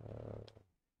 and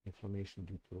inflammation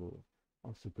due to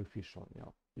superficial.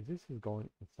 This is going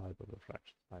inside of the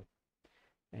fracture site,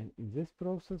 and in this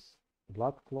process,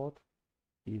 blood clot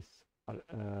is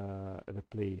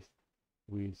replaced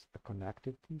with a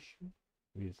connective tissue,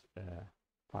 with a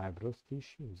fibrous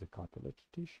tissue, with a cartilage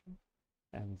tissue,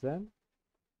 and then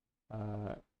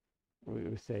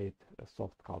we say it, a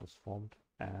soft callus formed,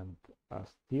 and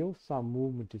still some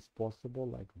movement is possible,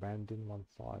 like bending one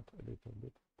side a little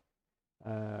bit.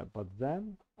 But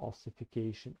then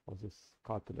ossification of this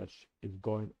cartilage is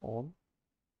going on,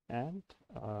 and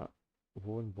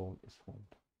wound bone is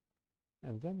formed.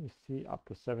 And then we see up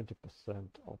to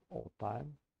 70% of all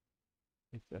time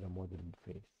it's a remodeling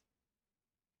phase.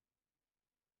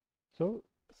 So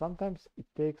sometimes it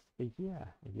takes a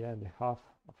year and a half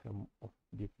of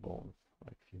big bones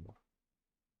like femur.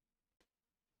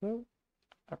 So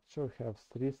actually have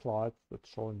 3 slides that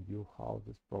show you how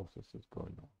this process is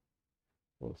going on.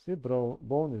 So see,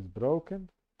 bone is broken.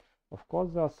 Of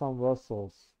course, there are some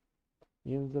vessels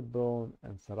in the bone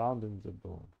and surrounding the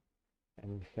bone,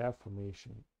 and we have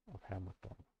formation of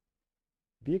hematoma.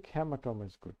 Big hematoma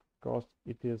is good because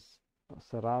it is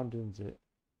surrounding the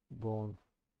bone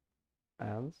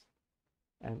ends,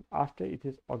 and after it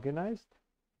is organized,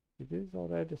 it is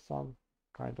already some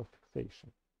kind of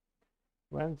fixation.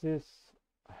 When this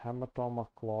hematoma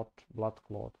clot, blood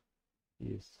clot,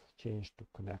 is changed to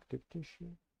connective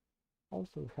tissue,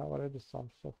 also we have already some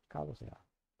soft callus there.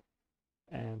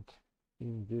 And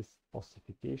in this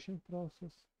ossification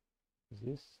process,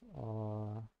 this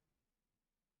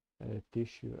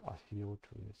tissue are filled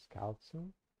with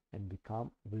calcium and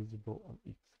become visible on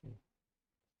X-ray.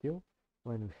 Still,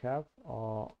 when we have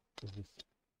this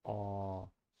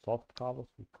soft callus,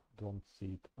 we don't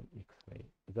see it on X-ray.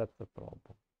 That's the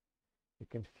problem. You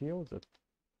can feel that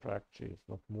fracture is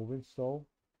not moving so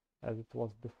as it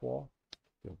was before,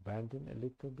 still bending a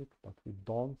little bit, but we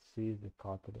don't see the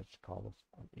cartilage callus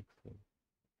on X-ray.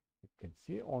 You can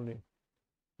see only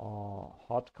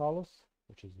hard callus,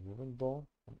 which is moving bone,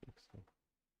 on X-ray.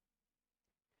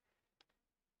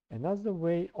 Another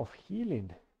way of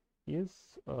healing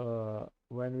is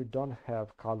when we don't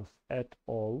have callus at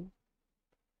all.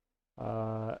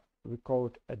 We call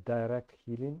it a direct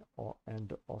healing or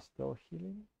endosteal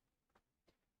healing.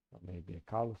 Or maybe a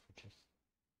callus which is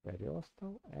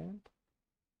periosteal, and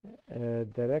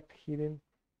direct healing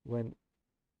when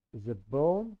the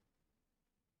bone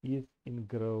is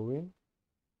ingrowing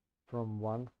from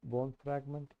one bone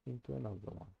fragment into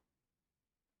another one.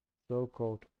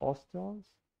 So-called osteons,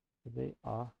 they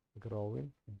are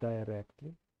growing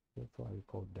directly. That's why we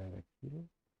call direct healing,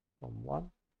 from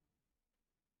one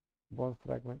bone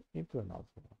fragment into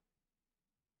another one.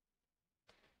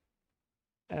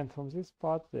 And from this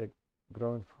part, they're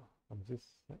growing from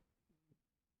this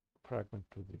fragment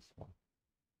to this one.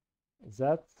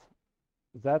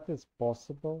 That is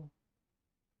possible,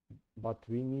 but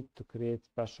we need to create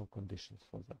special conditions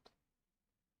for that.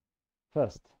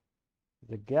 First,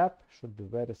 the gap should be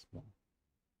very small.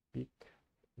 Big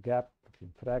gap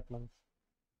between fragments,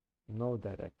 no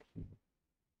direct healing.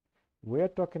 We're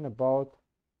talking about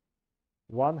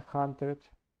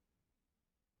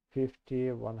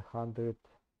 150, 100,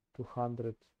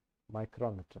 200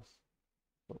 micrometers.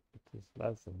 So it is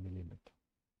less than millimeter.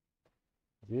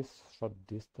 This short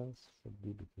distance should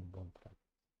be between bone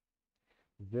fragments.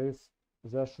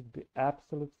 There should be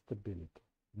absolute stability,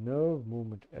 no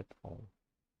movement at all.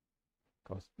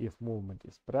 Because if movement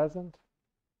is present,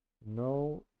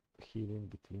 no healing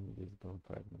between these bone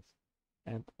fragments.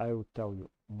 And I will tell you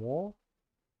more.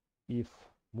 If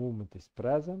movement is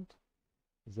present,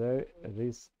 there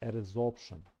is a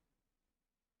resorption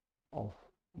of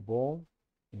bone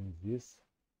in this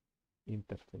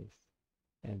interface,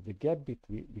 and the gap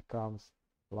between becomes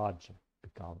larger,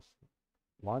 becomes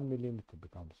 1 millimeter,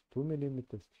 becomes 2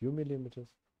 millimeters, few millimeters,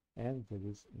 and there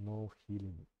is no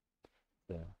healing.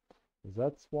 there.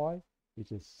 That's why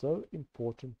it is so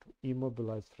important to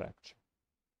immobilize fracture.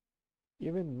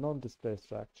 Even non-displaced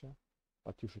fracture,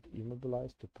 but you should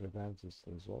immobilize to prevent this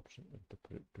resorption and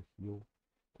to heal,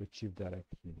 to achieve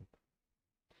direct healing.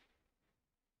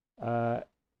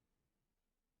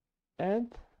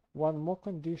 And one more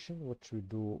condition, which we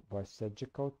do by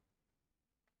surgical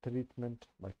treatment,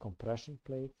 by compression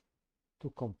plates, to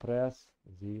compress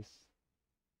these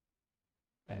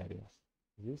areas.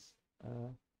 This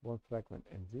bone fragment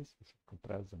and this, we should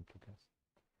compress them together.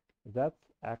 That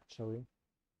actually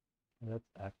will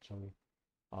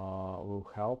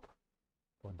help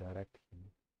for direct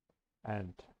healing.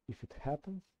 And if it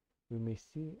happens, we may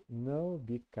see no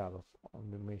big callus, or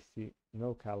we may see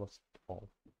no callus at all.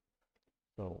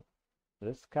 So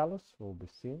this callus will be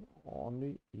seen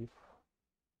only if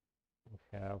we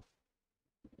have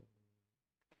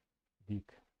big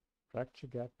fracture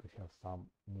gap, we have some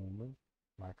movement,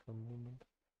 micro movement,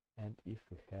 and if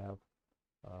we have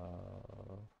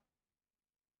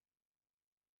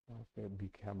a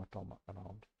big hematoma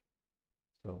around.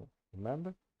 So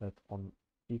remember that on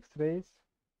X-rays,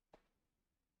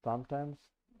 sometimes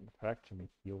the fracture may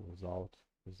heal without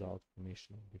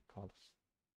formation of big callus.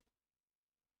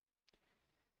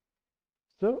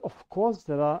 So of course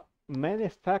there are many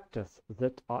factors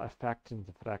that are affecting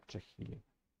the fracture healing.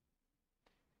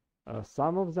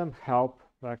 Some of them help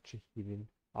fracture healing,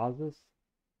 others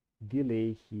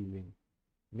delay healing,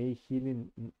 make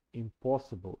healing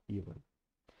impossible even.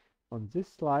 On this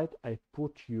slide, I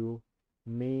put you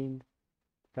main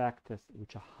factors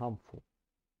which are harmful,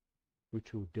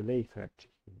 which will delay fracture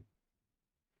healing,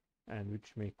 and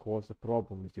which may cause a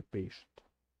problem with the patient.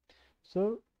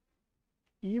 So,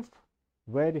 if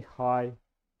very high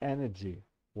energy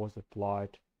was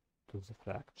applied to the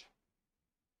fracture,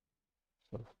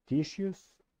 so tissues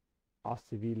are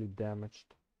severely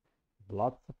damaged,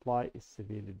 blood supply is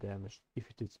severely damaged. If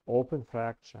it is open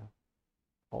fracture,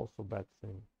 also bad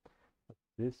thing. But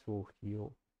this will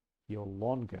heal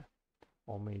longer,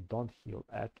 or may don't heal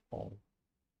at all.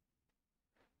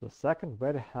 The second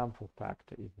very harmful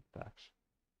factor is infection.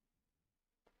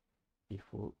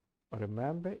 If you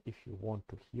remember, if you want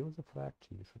to heal the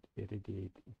fracture, you should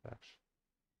irradiate infection.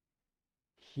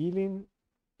 Healing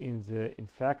in the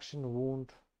infection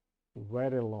wound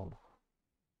very long,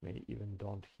 may even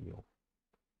don't heal.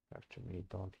 Fracture may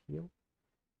don't heal,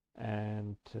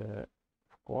 and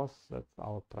of course that's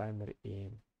our primary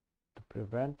aim, to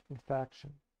prevent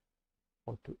infection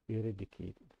or to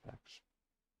eradicate infection.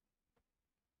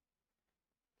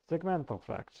 Segmental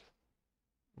fracture.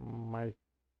 My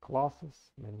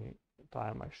classes, many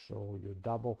times I show you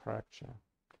double fracture.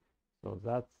 So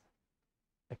that's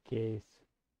a case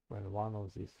where one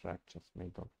of these fractures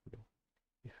may not heal.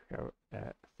 If you have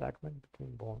a segment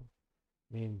between bone,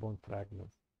 main bone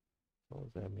fragments, so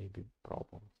there may be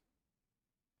problems.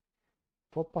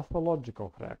 For pathological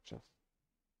fractures,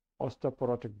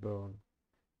 osteoporotic bone,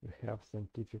 you have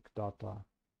scientific data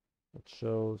that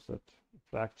shows that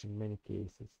fracture in many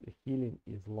cases, the healing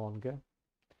is longer.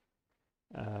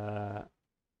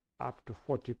 Up to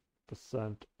 40%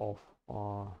 of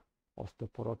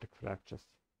osteoporotic fractures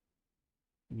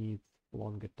needs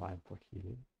longer time for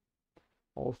healing.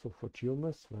 Also for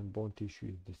tumors, when bone tissue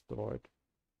is destroyed,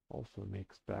 also may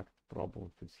expect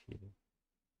problems with healing.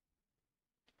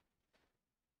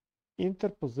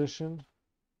 Interposition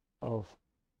of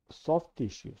soft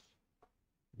tissues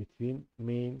between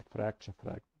main fracture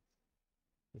fragments.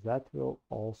 That will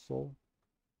also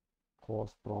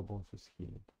cause problems with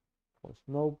healing. Because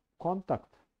no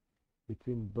contact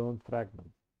between bone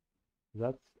fragments.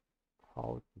 That's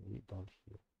how we don't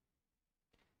heal.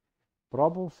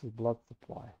 Problems with blood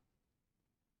supply.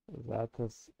 That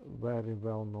is a very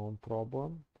well-known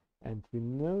problem, and we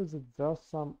know that there are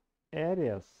some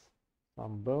areas,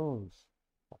 some bones,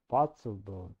 or parts of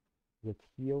bone that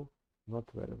heal not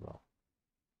very well.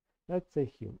 Let's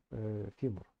say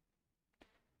femur.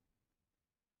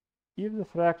 If the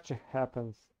fracture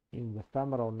happens in the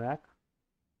femoral neck,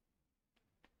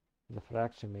 the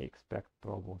fracture may expect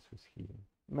problems with healing.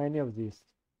 Many of these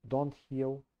don't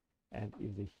heal, and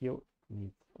if they heal, it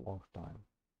needs a long time.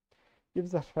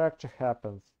 If the fracture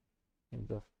happens in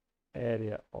the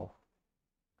area of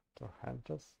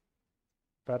trochanterus,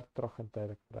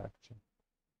 pertrochanteric fracture,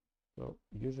 so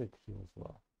usually it heals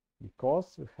well,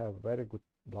 because we have very good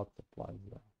blood supply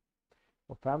there.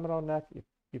 For femoral neck,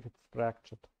 if it's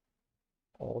fractured,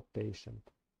 all patient,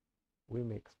 we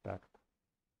may expect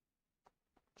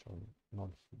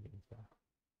non-healing there.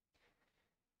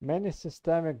 Many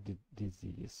systemic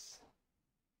disease,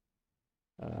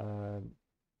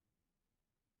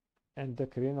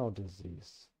 endocrinal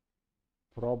disease,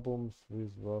 problems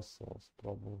with vessels,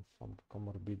 problems from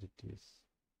comorbidities,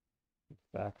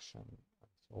 infection, and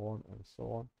so on and so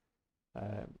on,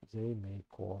 they may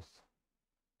cause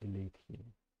delayed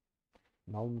healing.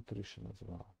 Malnutrition as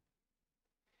well.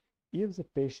 If the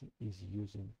patient is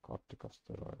using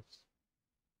corticosteroids,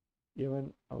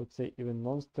 even I would say even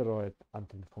non-steroid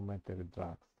anti-inflammatory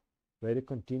drugs, very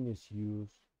continuous use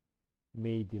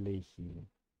may delay healing.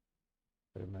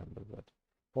 Remember that.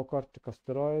 For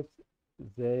corticosteroids,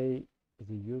 the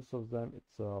use of them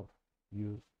itself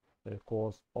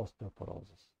cause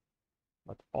osteoporosis,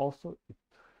 but also it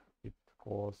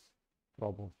causes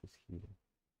problems with healing.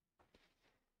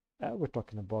 We're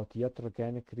talking about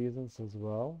iatrogenic reasons as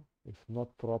well. If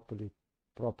not proper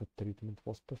treatment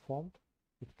was performed,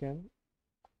 it can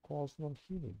cause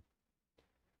non-healing.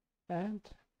 And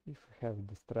if you have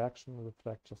distraction on the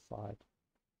fracture side,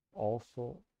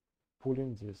 also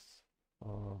pulling these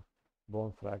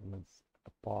bone fragments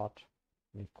apart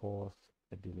may cause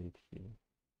a delayed healing.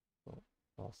 So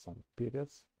there are some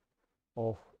periods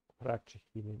of fracture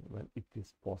healing when it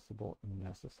is possible and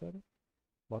necessary,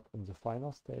 but in the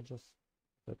final stages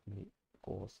that may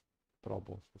cause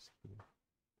problems with healing.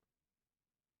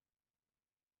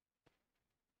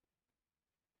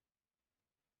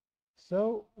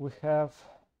 So we have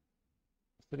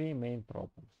three main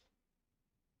problems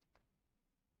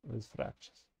with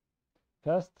fractures.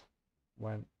 First,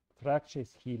 when fracture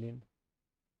is healing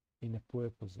in a poor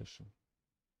position.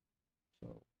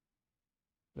 So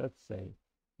let's say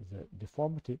the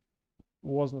deformity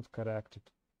was not corrected.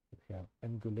 We have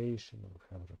angulation, we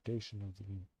have rotation of the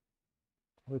limb.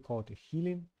 We call it a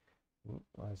healing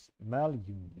as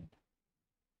malunion.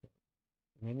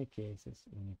 In many cases,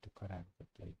 we need to correct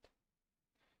that later.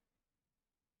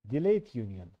 Delayed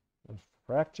union, when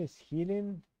fracture is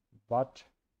healing but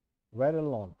very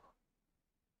long.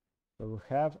 So we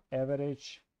have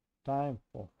average time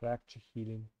for fracture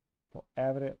healing for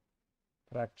every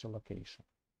fracture location.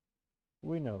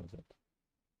 We know that.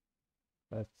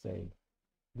 Let's say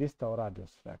distal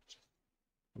radius fractures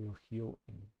will heal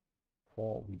in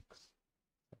 4 weeks.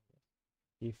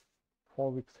 If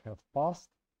 4 weeks have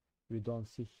passed, we don't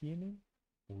see healing,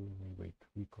 we may wait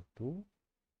a week or two.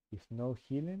 If no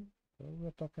healing, so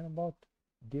we're talking about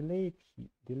delayed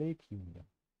union.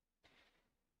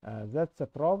 That's a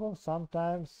problem.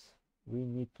 Sometimes we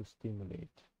need to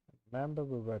stimulate. Remember,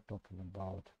 we were talking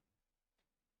about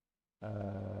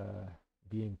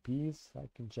BMPs,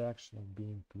 like injection of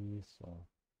BMPs or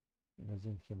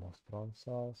mesenchymal strong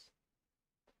cells.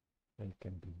 They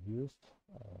can be used,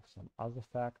 some other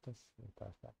factors.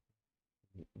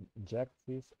 We inject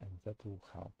this and that will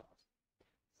help us.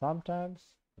 Sometimes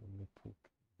when we put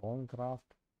bone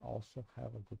graft, also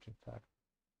have a good effect,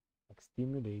 like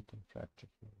stimulating fracture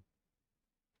healing.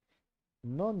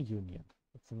 Non-union,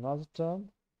 it's another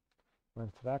term.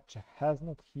 When fracture has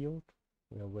not healed,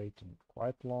 we are waiting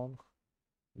quite long.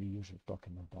 We're usually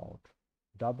talking about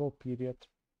double period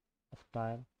of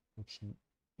time which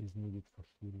is needed for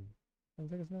healing, and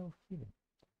there is no healing.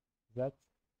 That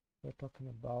we're talking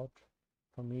about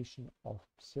formation of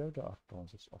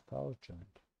pseudoarthrosis of our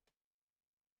joint.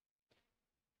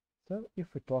 So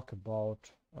if we talk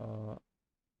about how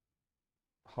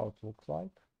it looks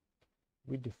like,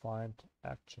 we defined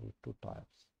actually two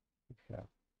types. We have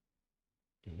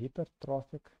a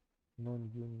hypertrophic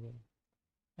non-union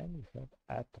and we have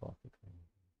atrophic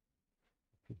non-union.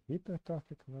 For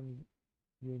hypertrophic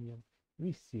non-union,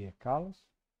 we see a callus,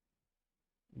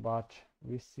 but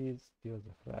we see still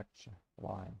the fracture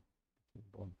line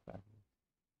between bone fragments.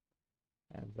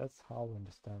 And that's how we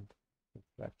understand the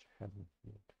fracture hasn't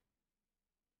healed.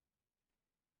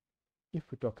 If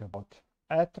we talk about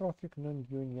atrophic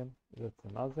non-union, that's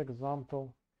another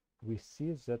example. We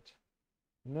see that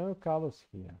no callus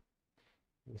here.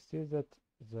 We see that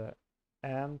the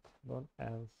bone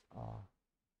ends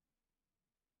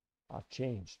are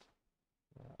changed,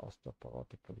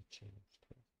 osteoporotically changed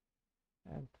here.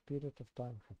 And period of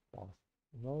time has passed.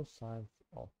 No signs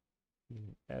of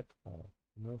healing at all.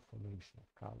 No formation of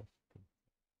callus.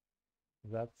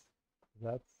 That's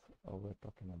what we're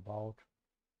talking about.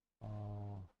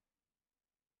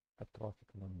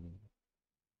 Atrophic non-union.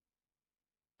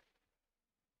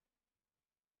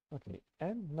 Okay,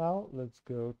 and now let's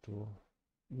go to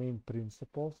main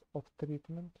principles of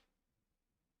treatment.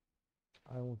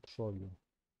 I will show you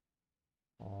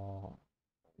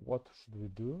what should we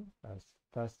do as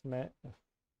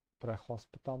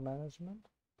pre-hospital management.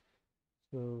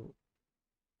 So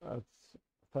it's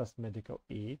first medical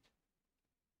aid.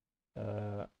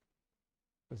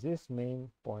 These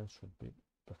main points should be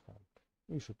performed.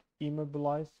 We should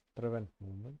immobilize, prevent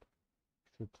movement,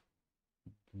 should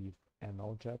give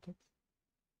analgesics.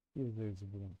 If there is a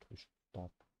wound, we should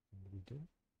stop bleeding.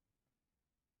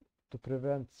 To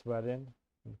prevent swelling,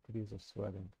 increase of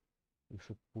swelling, we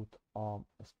should put arm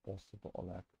as possible or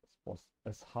leg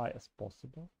as high as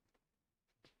possible.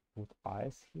 Put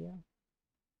ice here.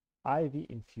 IV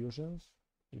infusions,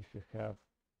 if you have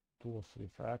 2 or 3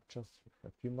 fractures, if you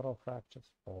have femoral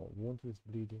fractures or wound with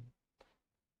bleeding.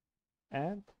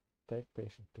 And take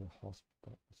patient to a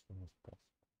hospital as soon as possible.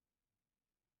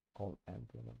 Call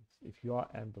ambulance. If you are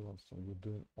ambulance, so you're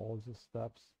doing all the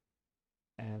steps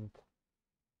and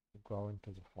going to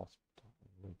the hospital.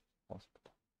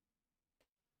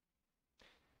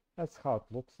 That's how it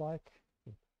looks like.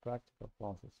 In practical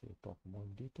classes, we'll talk more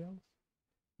in details.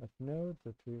 But note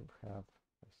that we have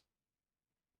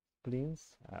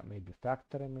splints, maybe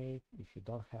factory made. If you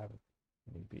don't have it,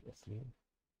 maybe a sling.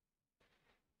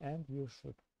 And you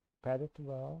should pad it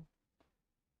well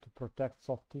to protect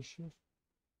soft tissues.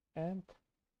 And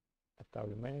I tell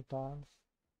you many times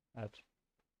that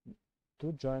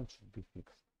 2 joints should be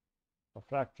fixed. For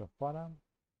fracture of forearm,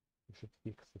 you should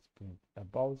fix the splint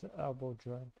above the elbow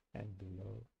joint and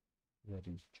below the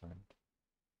wrist joint.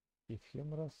 If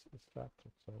humerus is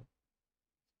fractured, so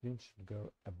splint should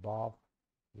go above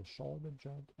the shoulder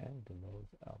joint and below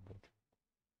the elbow joint.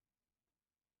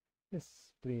 This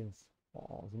splints,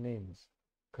 the name is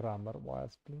Kramer wire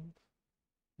splint,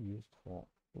 used for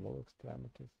lower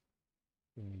extremities.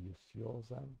 You may use few of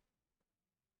them.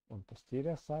 On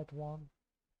posterior side one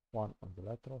on the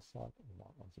lateral side, and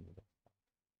one on the middle side.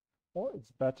 Or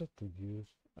it's better to use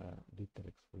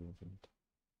Literex for using it.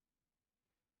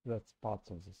 That's parts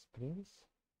of the splints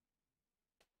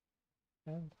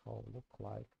and how it look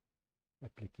like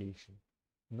application.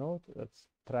 Note that's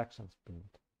traction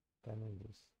splint. Then you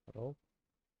use rope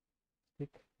stick.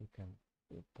 You can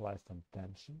apply some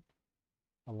tension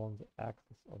along the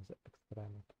axis of the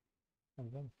extremity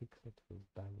and then fix it with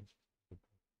bandages.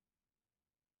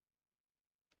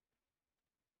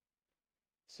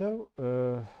 So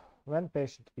when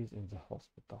patient is in the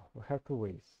hospital, we have 2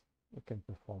 ways. We can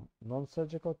perform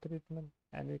non-surgical treatment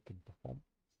and we can perform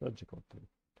surgical treatment.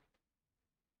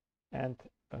 And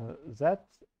that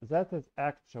is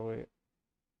actually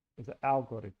the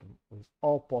algorithm with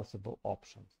all possible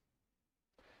options.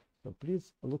 So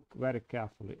please look very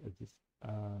carefully at this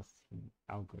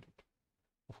algorithm.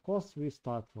 Of course, we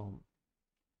start from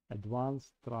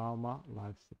advanced trauma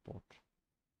life support.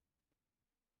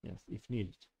 Yes, if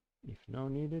needed. If no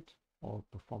needed or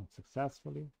performed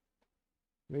successfully,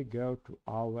 we go to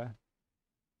our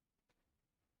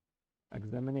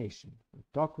examination. We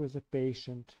talk with the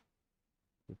patient,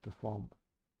 we perform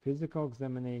physical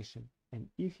examination, and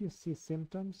if you see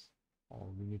symptoms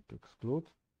or we need to exclude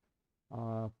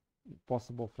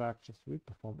possible fractures, we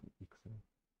perform an X-ray.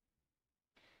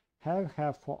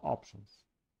 Have 4 options.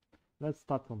 Let's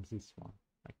start from this one,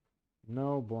 like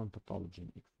no bone pathology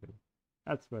in X-ray.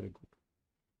 That's very good.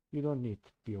 You don't need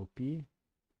POP.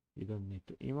 You don't need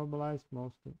to immobilize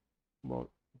mostly. Well,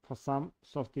 for some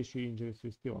soft tissue injuries, we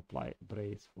still apply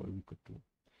brace for a week or 2.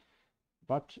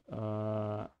 But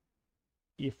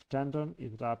if tendon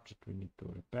is ruptured, we need to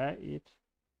repair it.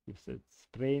 If it's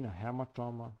sprain or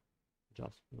hematoma,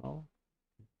 just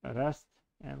rest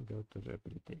and go to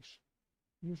rehabilitation.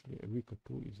 Usually a week or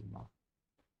 2 is enough.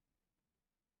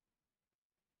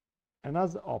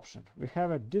 Another option, we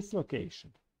have a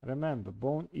dislocation. Remember,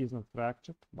 bone is not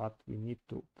fractured, but we need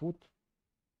to put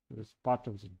this part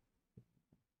of the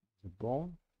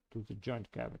bone to the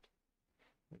joint cavity.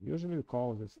 Usually we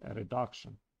call this a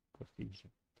reduction procedure.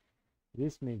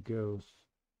 This may go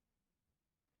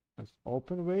as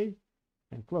open way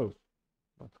and close,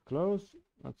 but close,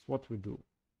 that's what we do.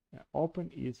 Open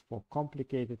is for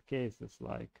complicated cases,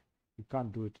 like you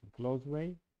can't do it in closed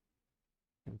way,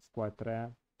 and it's quite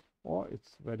rare. Or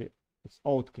it's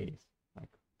old case, like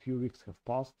few weeks have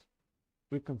passed.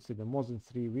 We consider more than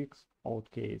 3 weeks old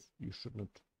case. You should not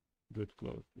do it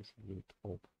closed. You should do it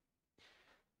open.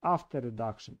 After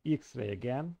reduction, X-ray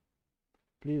again.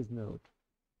 Please note,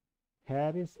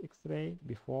 Harris X-ray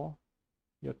before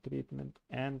your treatment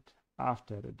and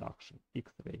after reduction,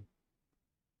 X-ray,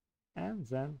 and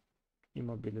then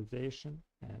immobilization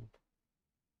and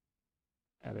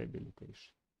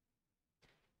rehabilitation.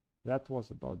 That was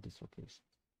about dislocation.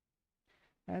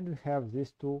 And we have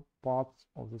these 2 parts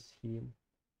of the scheme,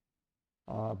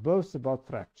 both about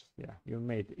fractures. Yeah, you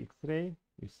made X-ray,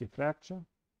 you see fracture,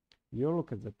 you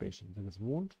look at the patient, there is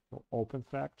wound, so open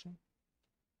fracture.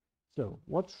 So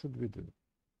what should we do?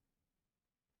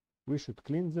 We should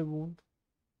clean the wound,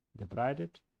 debride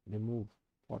it, remove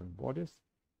foreign bodies.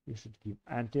 We should give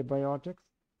antibiotics.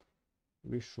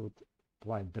 We should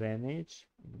apply drainage,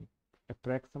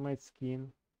 approximate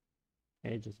skin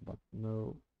edges, but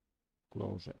no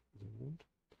closure the wound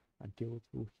until it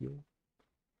will heal.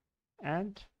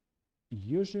 And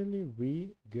usually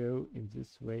we go in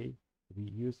this way. We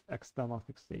use external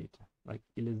fixator like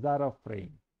Elizarov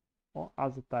frame or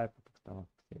other type of external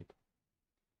fixator.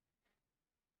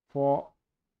 For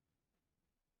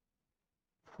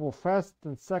first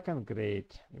and second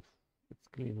grade, if it's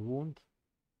clean wound,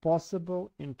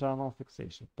 possible internal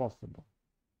fixation, possible.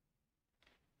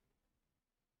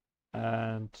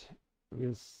 And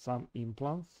with some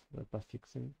implants that are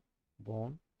fixing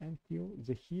bone until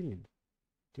the healing,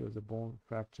 till the bone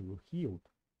fracture will heal,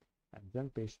 and then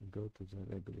patient go to the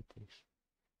rehabilitation.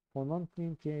 For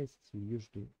non-clean cases, we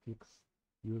usually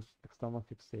use external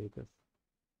fixators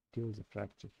till the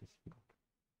fracture is healed.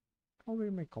 Or we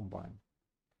may combine.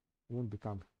 Wound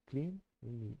becomes clean,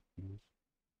 we may use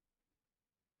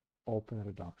open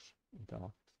reduction,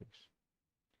 internal fixation.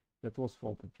 That was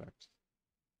for open fractures.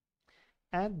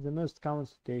 And the most common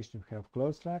situation we have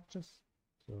closed fractures.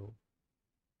 So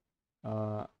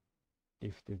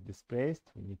if it is displaced,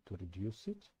 we need to reduce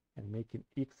it and make an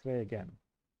X-ray again.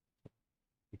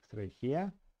 X-ray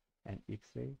here and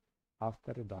X-ray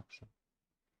after reduction.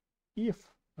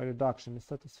 If a reduction is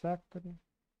satisfactory,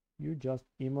 you just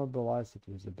immobilize it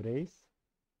with a brace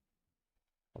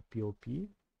or POP,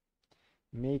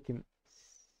 making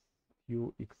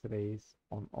few X-rays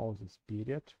on all this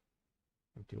period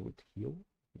until it heals,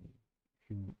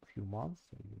 few months.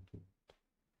 So you do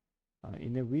it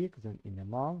in a week, then in a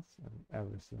month, and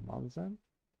every 3 months. Then,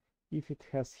 if it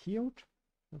has healed,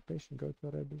 the patient goes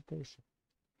to rehabilitation.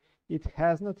 It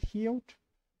has not healed.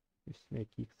 This make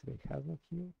X-ray has not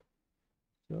healed.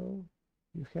 So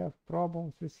you have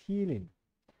problems with healing,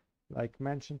 like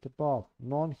mentioned above,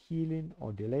 non-healing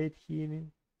or delayed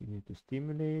healing. You need to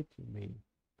stimulate. You may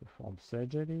perform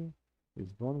surgery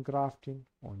with bone grafting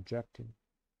or injecting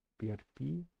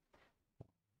PRP,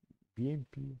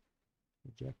 BMP,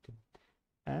 injecting,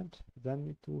 and then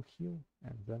it will heal,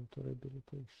 and then to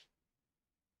rehabilitation.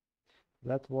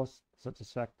 That was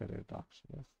satisfactory reduction,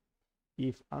 yes.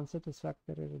 If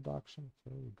unsatisfactory reduction,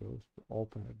 so it goes to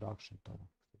open reduction to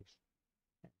fixation.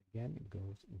 And again, it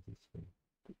goes in this way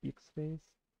to X-rays,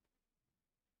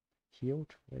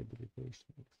 healed,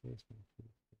 rehabilitation, X-rays, healed,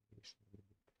 rehabilitation.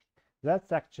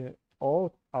 That's actually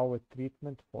all our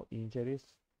treatment for injuries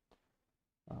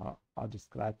are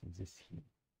described in this scheme.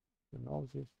 You know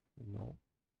this, you know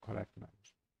correct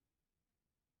management.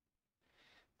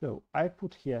 So I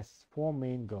put here 4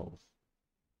 main goals.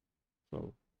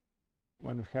 So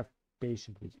when we have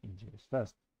patient with injuries,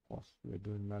 first, of course, we're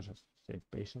doing measures to save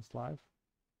patient's life,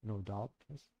 no doubt.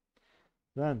 Yes.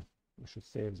 Then we should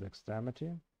save the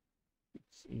extremity.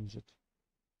 It's injured.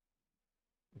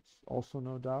 It's also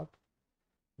no doubt.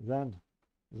 Then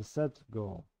the third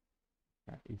goal,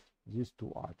 if these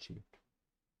two are achieved,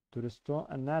 to restore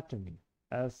anatomy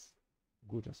as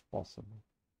good as possible.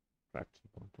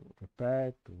 Practical to repair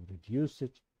it, to reduce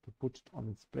it, to put it on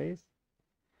its place.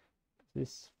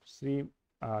 These 3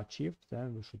 are achieved,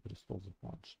 then we should restore the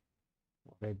function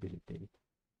or rehabilitate.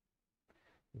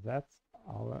 That's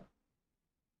our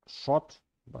short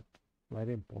but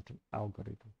very important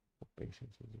algorithm for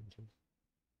patients with injuries.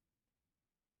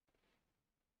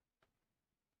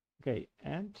 Okay,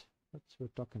 and we're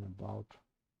talking about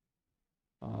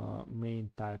main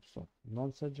types of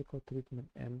non-surgical treatment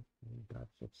and main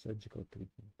types of surgical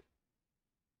treatment.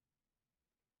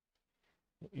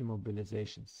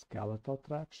 Immobilization, skeletal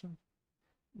traction.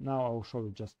 Now I will show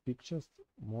you just pictures.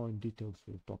 More in details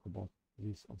we'll talk about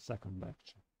this on second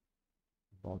lecture,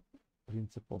 about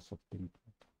principles of treatment.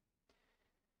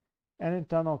 And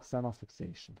internal external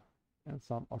fixation and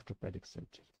some orthopedic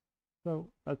surgery. So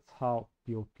that's how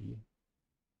POP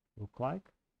look like.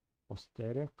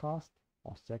 Posterior cast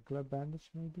or secular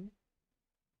bandage maybe.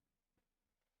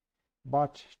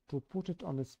 But to put it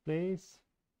on its place,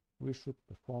 we should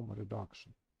perform a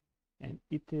reduction. And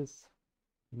it is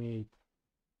made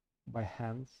by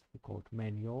hands, we call it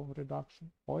manual reduction,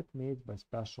 or it's made by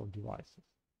special devices.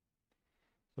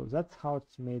 So that's how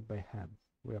it's made by hands.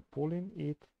 We are pulling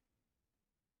it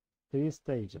 3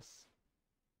 stages.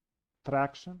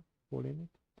 Traction, pulling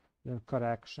it, then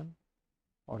correction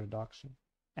or reduction,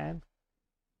 and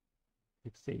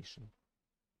fixation.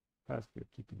 First we're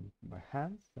keeping it by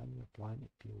hands, then we're applying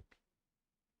a POP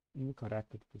in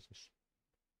corrected position.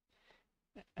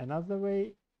 Another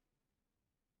way,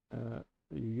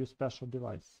 you use special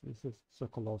device. This is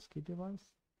Sokolovsky device.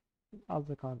 In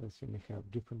other countries you may have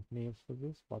different names for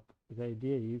this, but the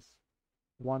idea is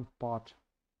one part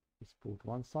is put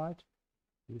one side,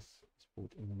 this is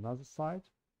put in another side,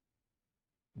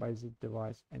 by this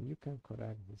device, and you can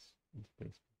correct this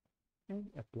displacement and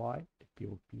apply a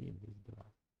POP in this device.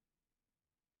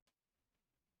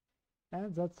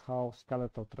 And that's how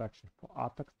skeletal traction for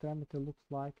upper extremity looks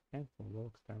like and for lower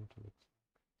extremity looks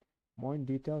like. More in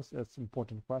details, that's an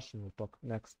important question. We'll talk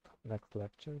next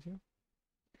lecture here.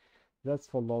 That's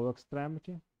for lower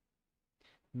extremity.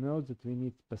 Note that we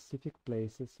need specific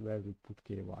places where we put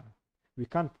K-wire. We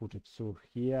can't put it through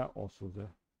here or through the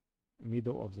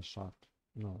middle of the shaft.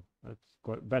 No, that's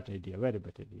a bad idea, very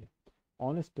bad idea.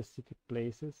 Only specific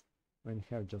places when you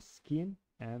have just skin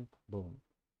and bone.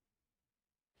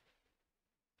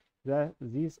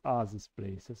 These are these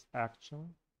places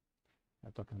actually.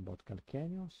 I'm talking about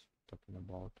calcaneus, talking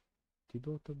about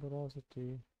tibial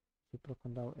tuberosity,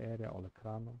 supracondyle area,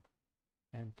 olecranon,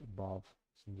 and above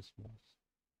syndesmosis.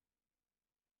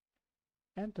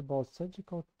 And about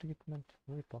surgical treatment,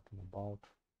 we're talking about,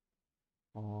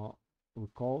 we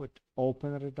call it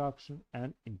open reduction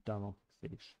and internal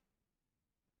fixation.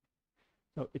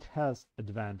 So it has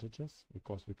advantages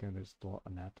because we can restore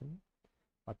anatomy,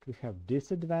 but we have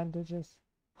disadvantages,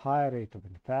 high rate of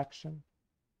infection,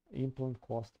 implant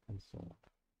cost, and so on.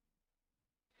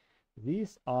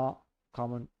 These are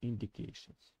common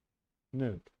indications.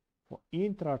 Note, for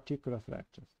intra-articular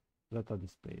fractures that are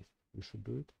displaced, we should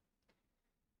do it.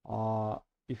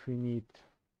 If we need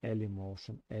early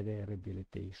motion, early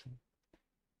rehabilitation.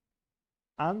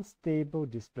 Unstable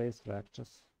displaced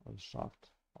fractures of the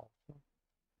shaft also.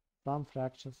 Some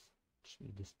fractures,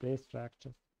 displaced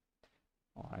fractures,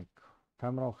 like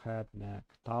femoral head, neck,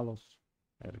 talus,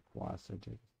 require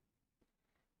surgery.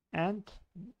 And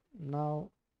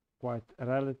now quite a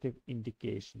relative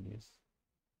indication is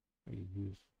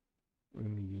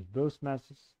when we use both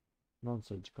methods,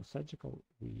 non-surgical, surgical,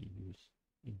 we use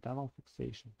internal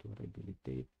fixation to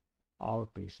rehabilitate our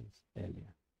patients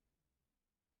earlier.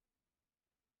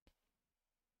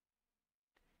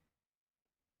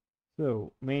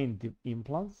 So main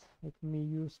implants that we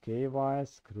use: K-wires,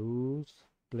 screws,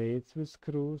 plates with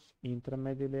screws,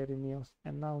 intramedullary nails,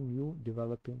 and now new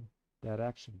developing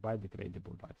direction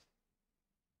biodegradable dies.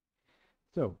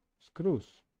 So screws,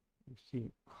 you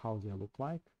see how they look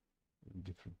like,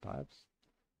 different types.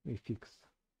 We fix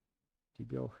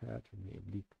tibial head, we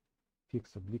may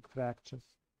fix oblique fractures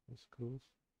with screws,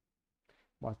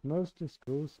 but mostly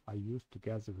screws are used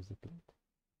together with a plate.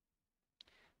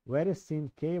 Very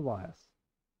thin K-wires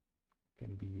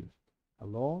can be used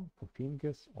alone for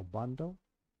fingers or bundle,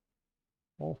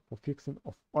 or for fixing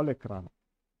of olecranon.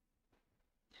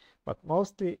 But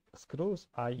mostly screws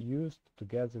are used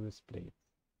together with plates.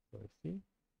 So you see,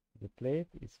 the plate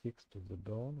is fixed to the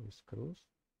bone with screws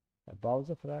above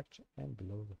the fracture and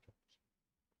below the fracture.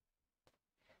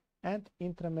 And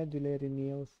intramedullary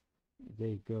nails,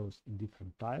 they go in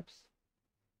different types.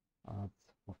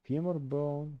 For femur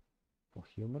bone, for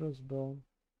humerus bone,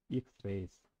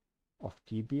 X-rays of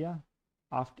tibia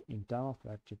after internal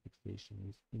fracture fixation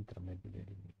with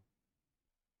intramedullary nail.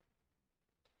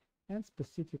 And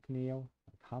specific nail,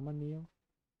 like hammer nail,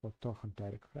 for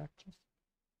trochanteric fractures.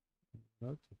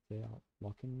 Note that they are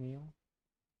locking nail.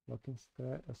 Locking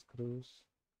screws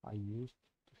are used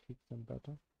to fix them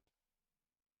better.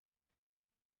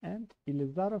 And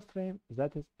Ilizarov frame,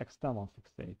 that is external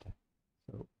fixator.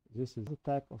 So this is the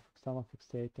type of external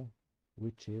fixator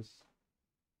which is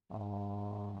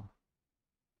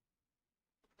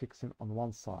fixing on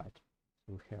one side.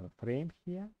 So we have a frame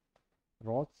here,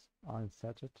 rods are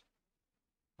inserted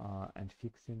and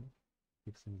fixing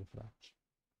the fracture.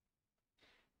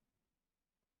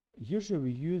 Usually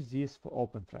we use this for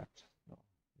open fractures. So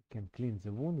we can clean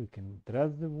the wound, we can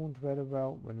dress the wound very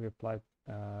well when we apply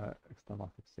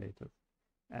external fixators,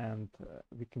 and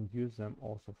we can use them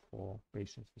also for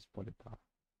patients with polytrauma.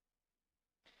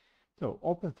 So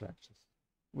open fractures,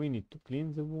 we need to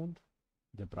clean the wound,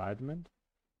 debridement.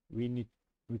 We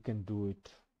can do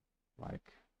it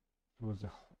like through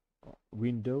the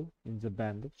window in the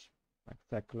bandage, like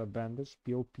saccular bandage,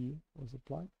 POP was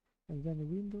applied, and then a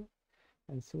window,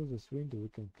 and through this window we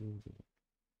can clean the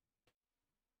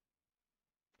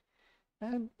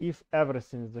wound. And if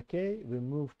everything is okay, we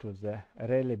move to the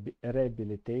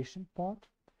rehabilitation part,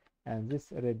 and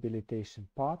this rehabilitation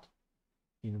part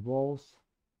involves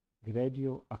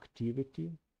gradual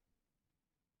activity.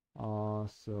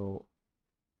 So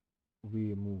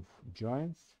we move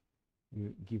joints,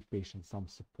 we give patients some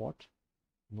support,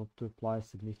 not to apply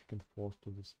significant force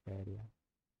to this area.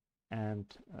 And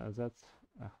that's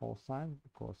a whole science,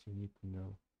 because you need to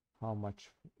know how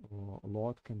much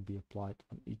load can be applied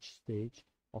on each stage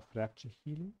of fracture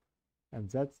healing. And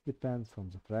that depends from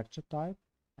the fracture type,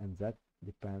 and that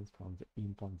depends from the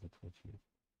implant that was used.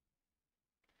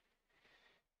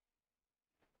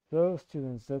 So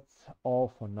students, that's all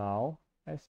for now.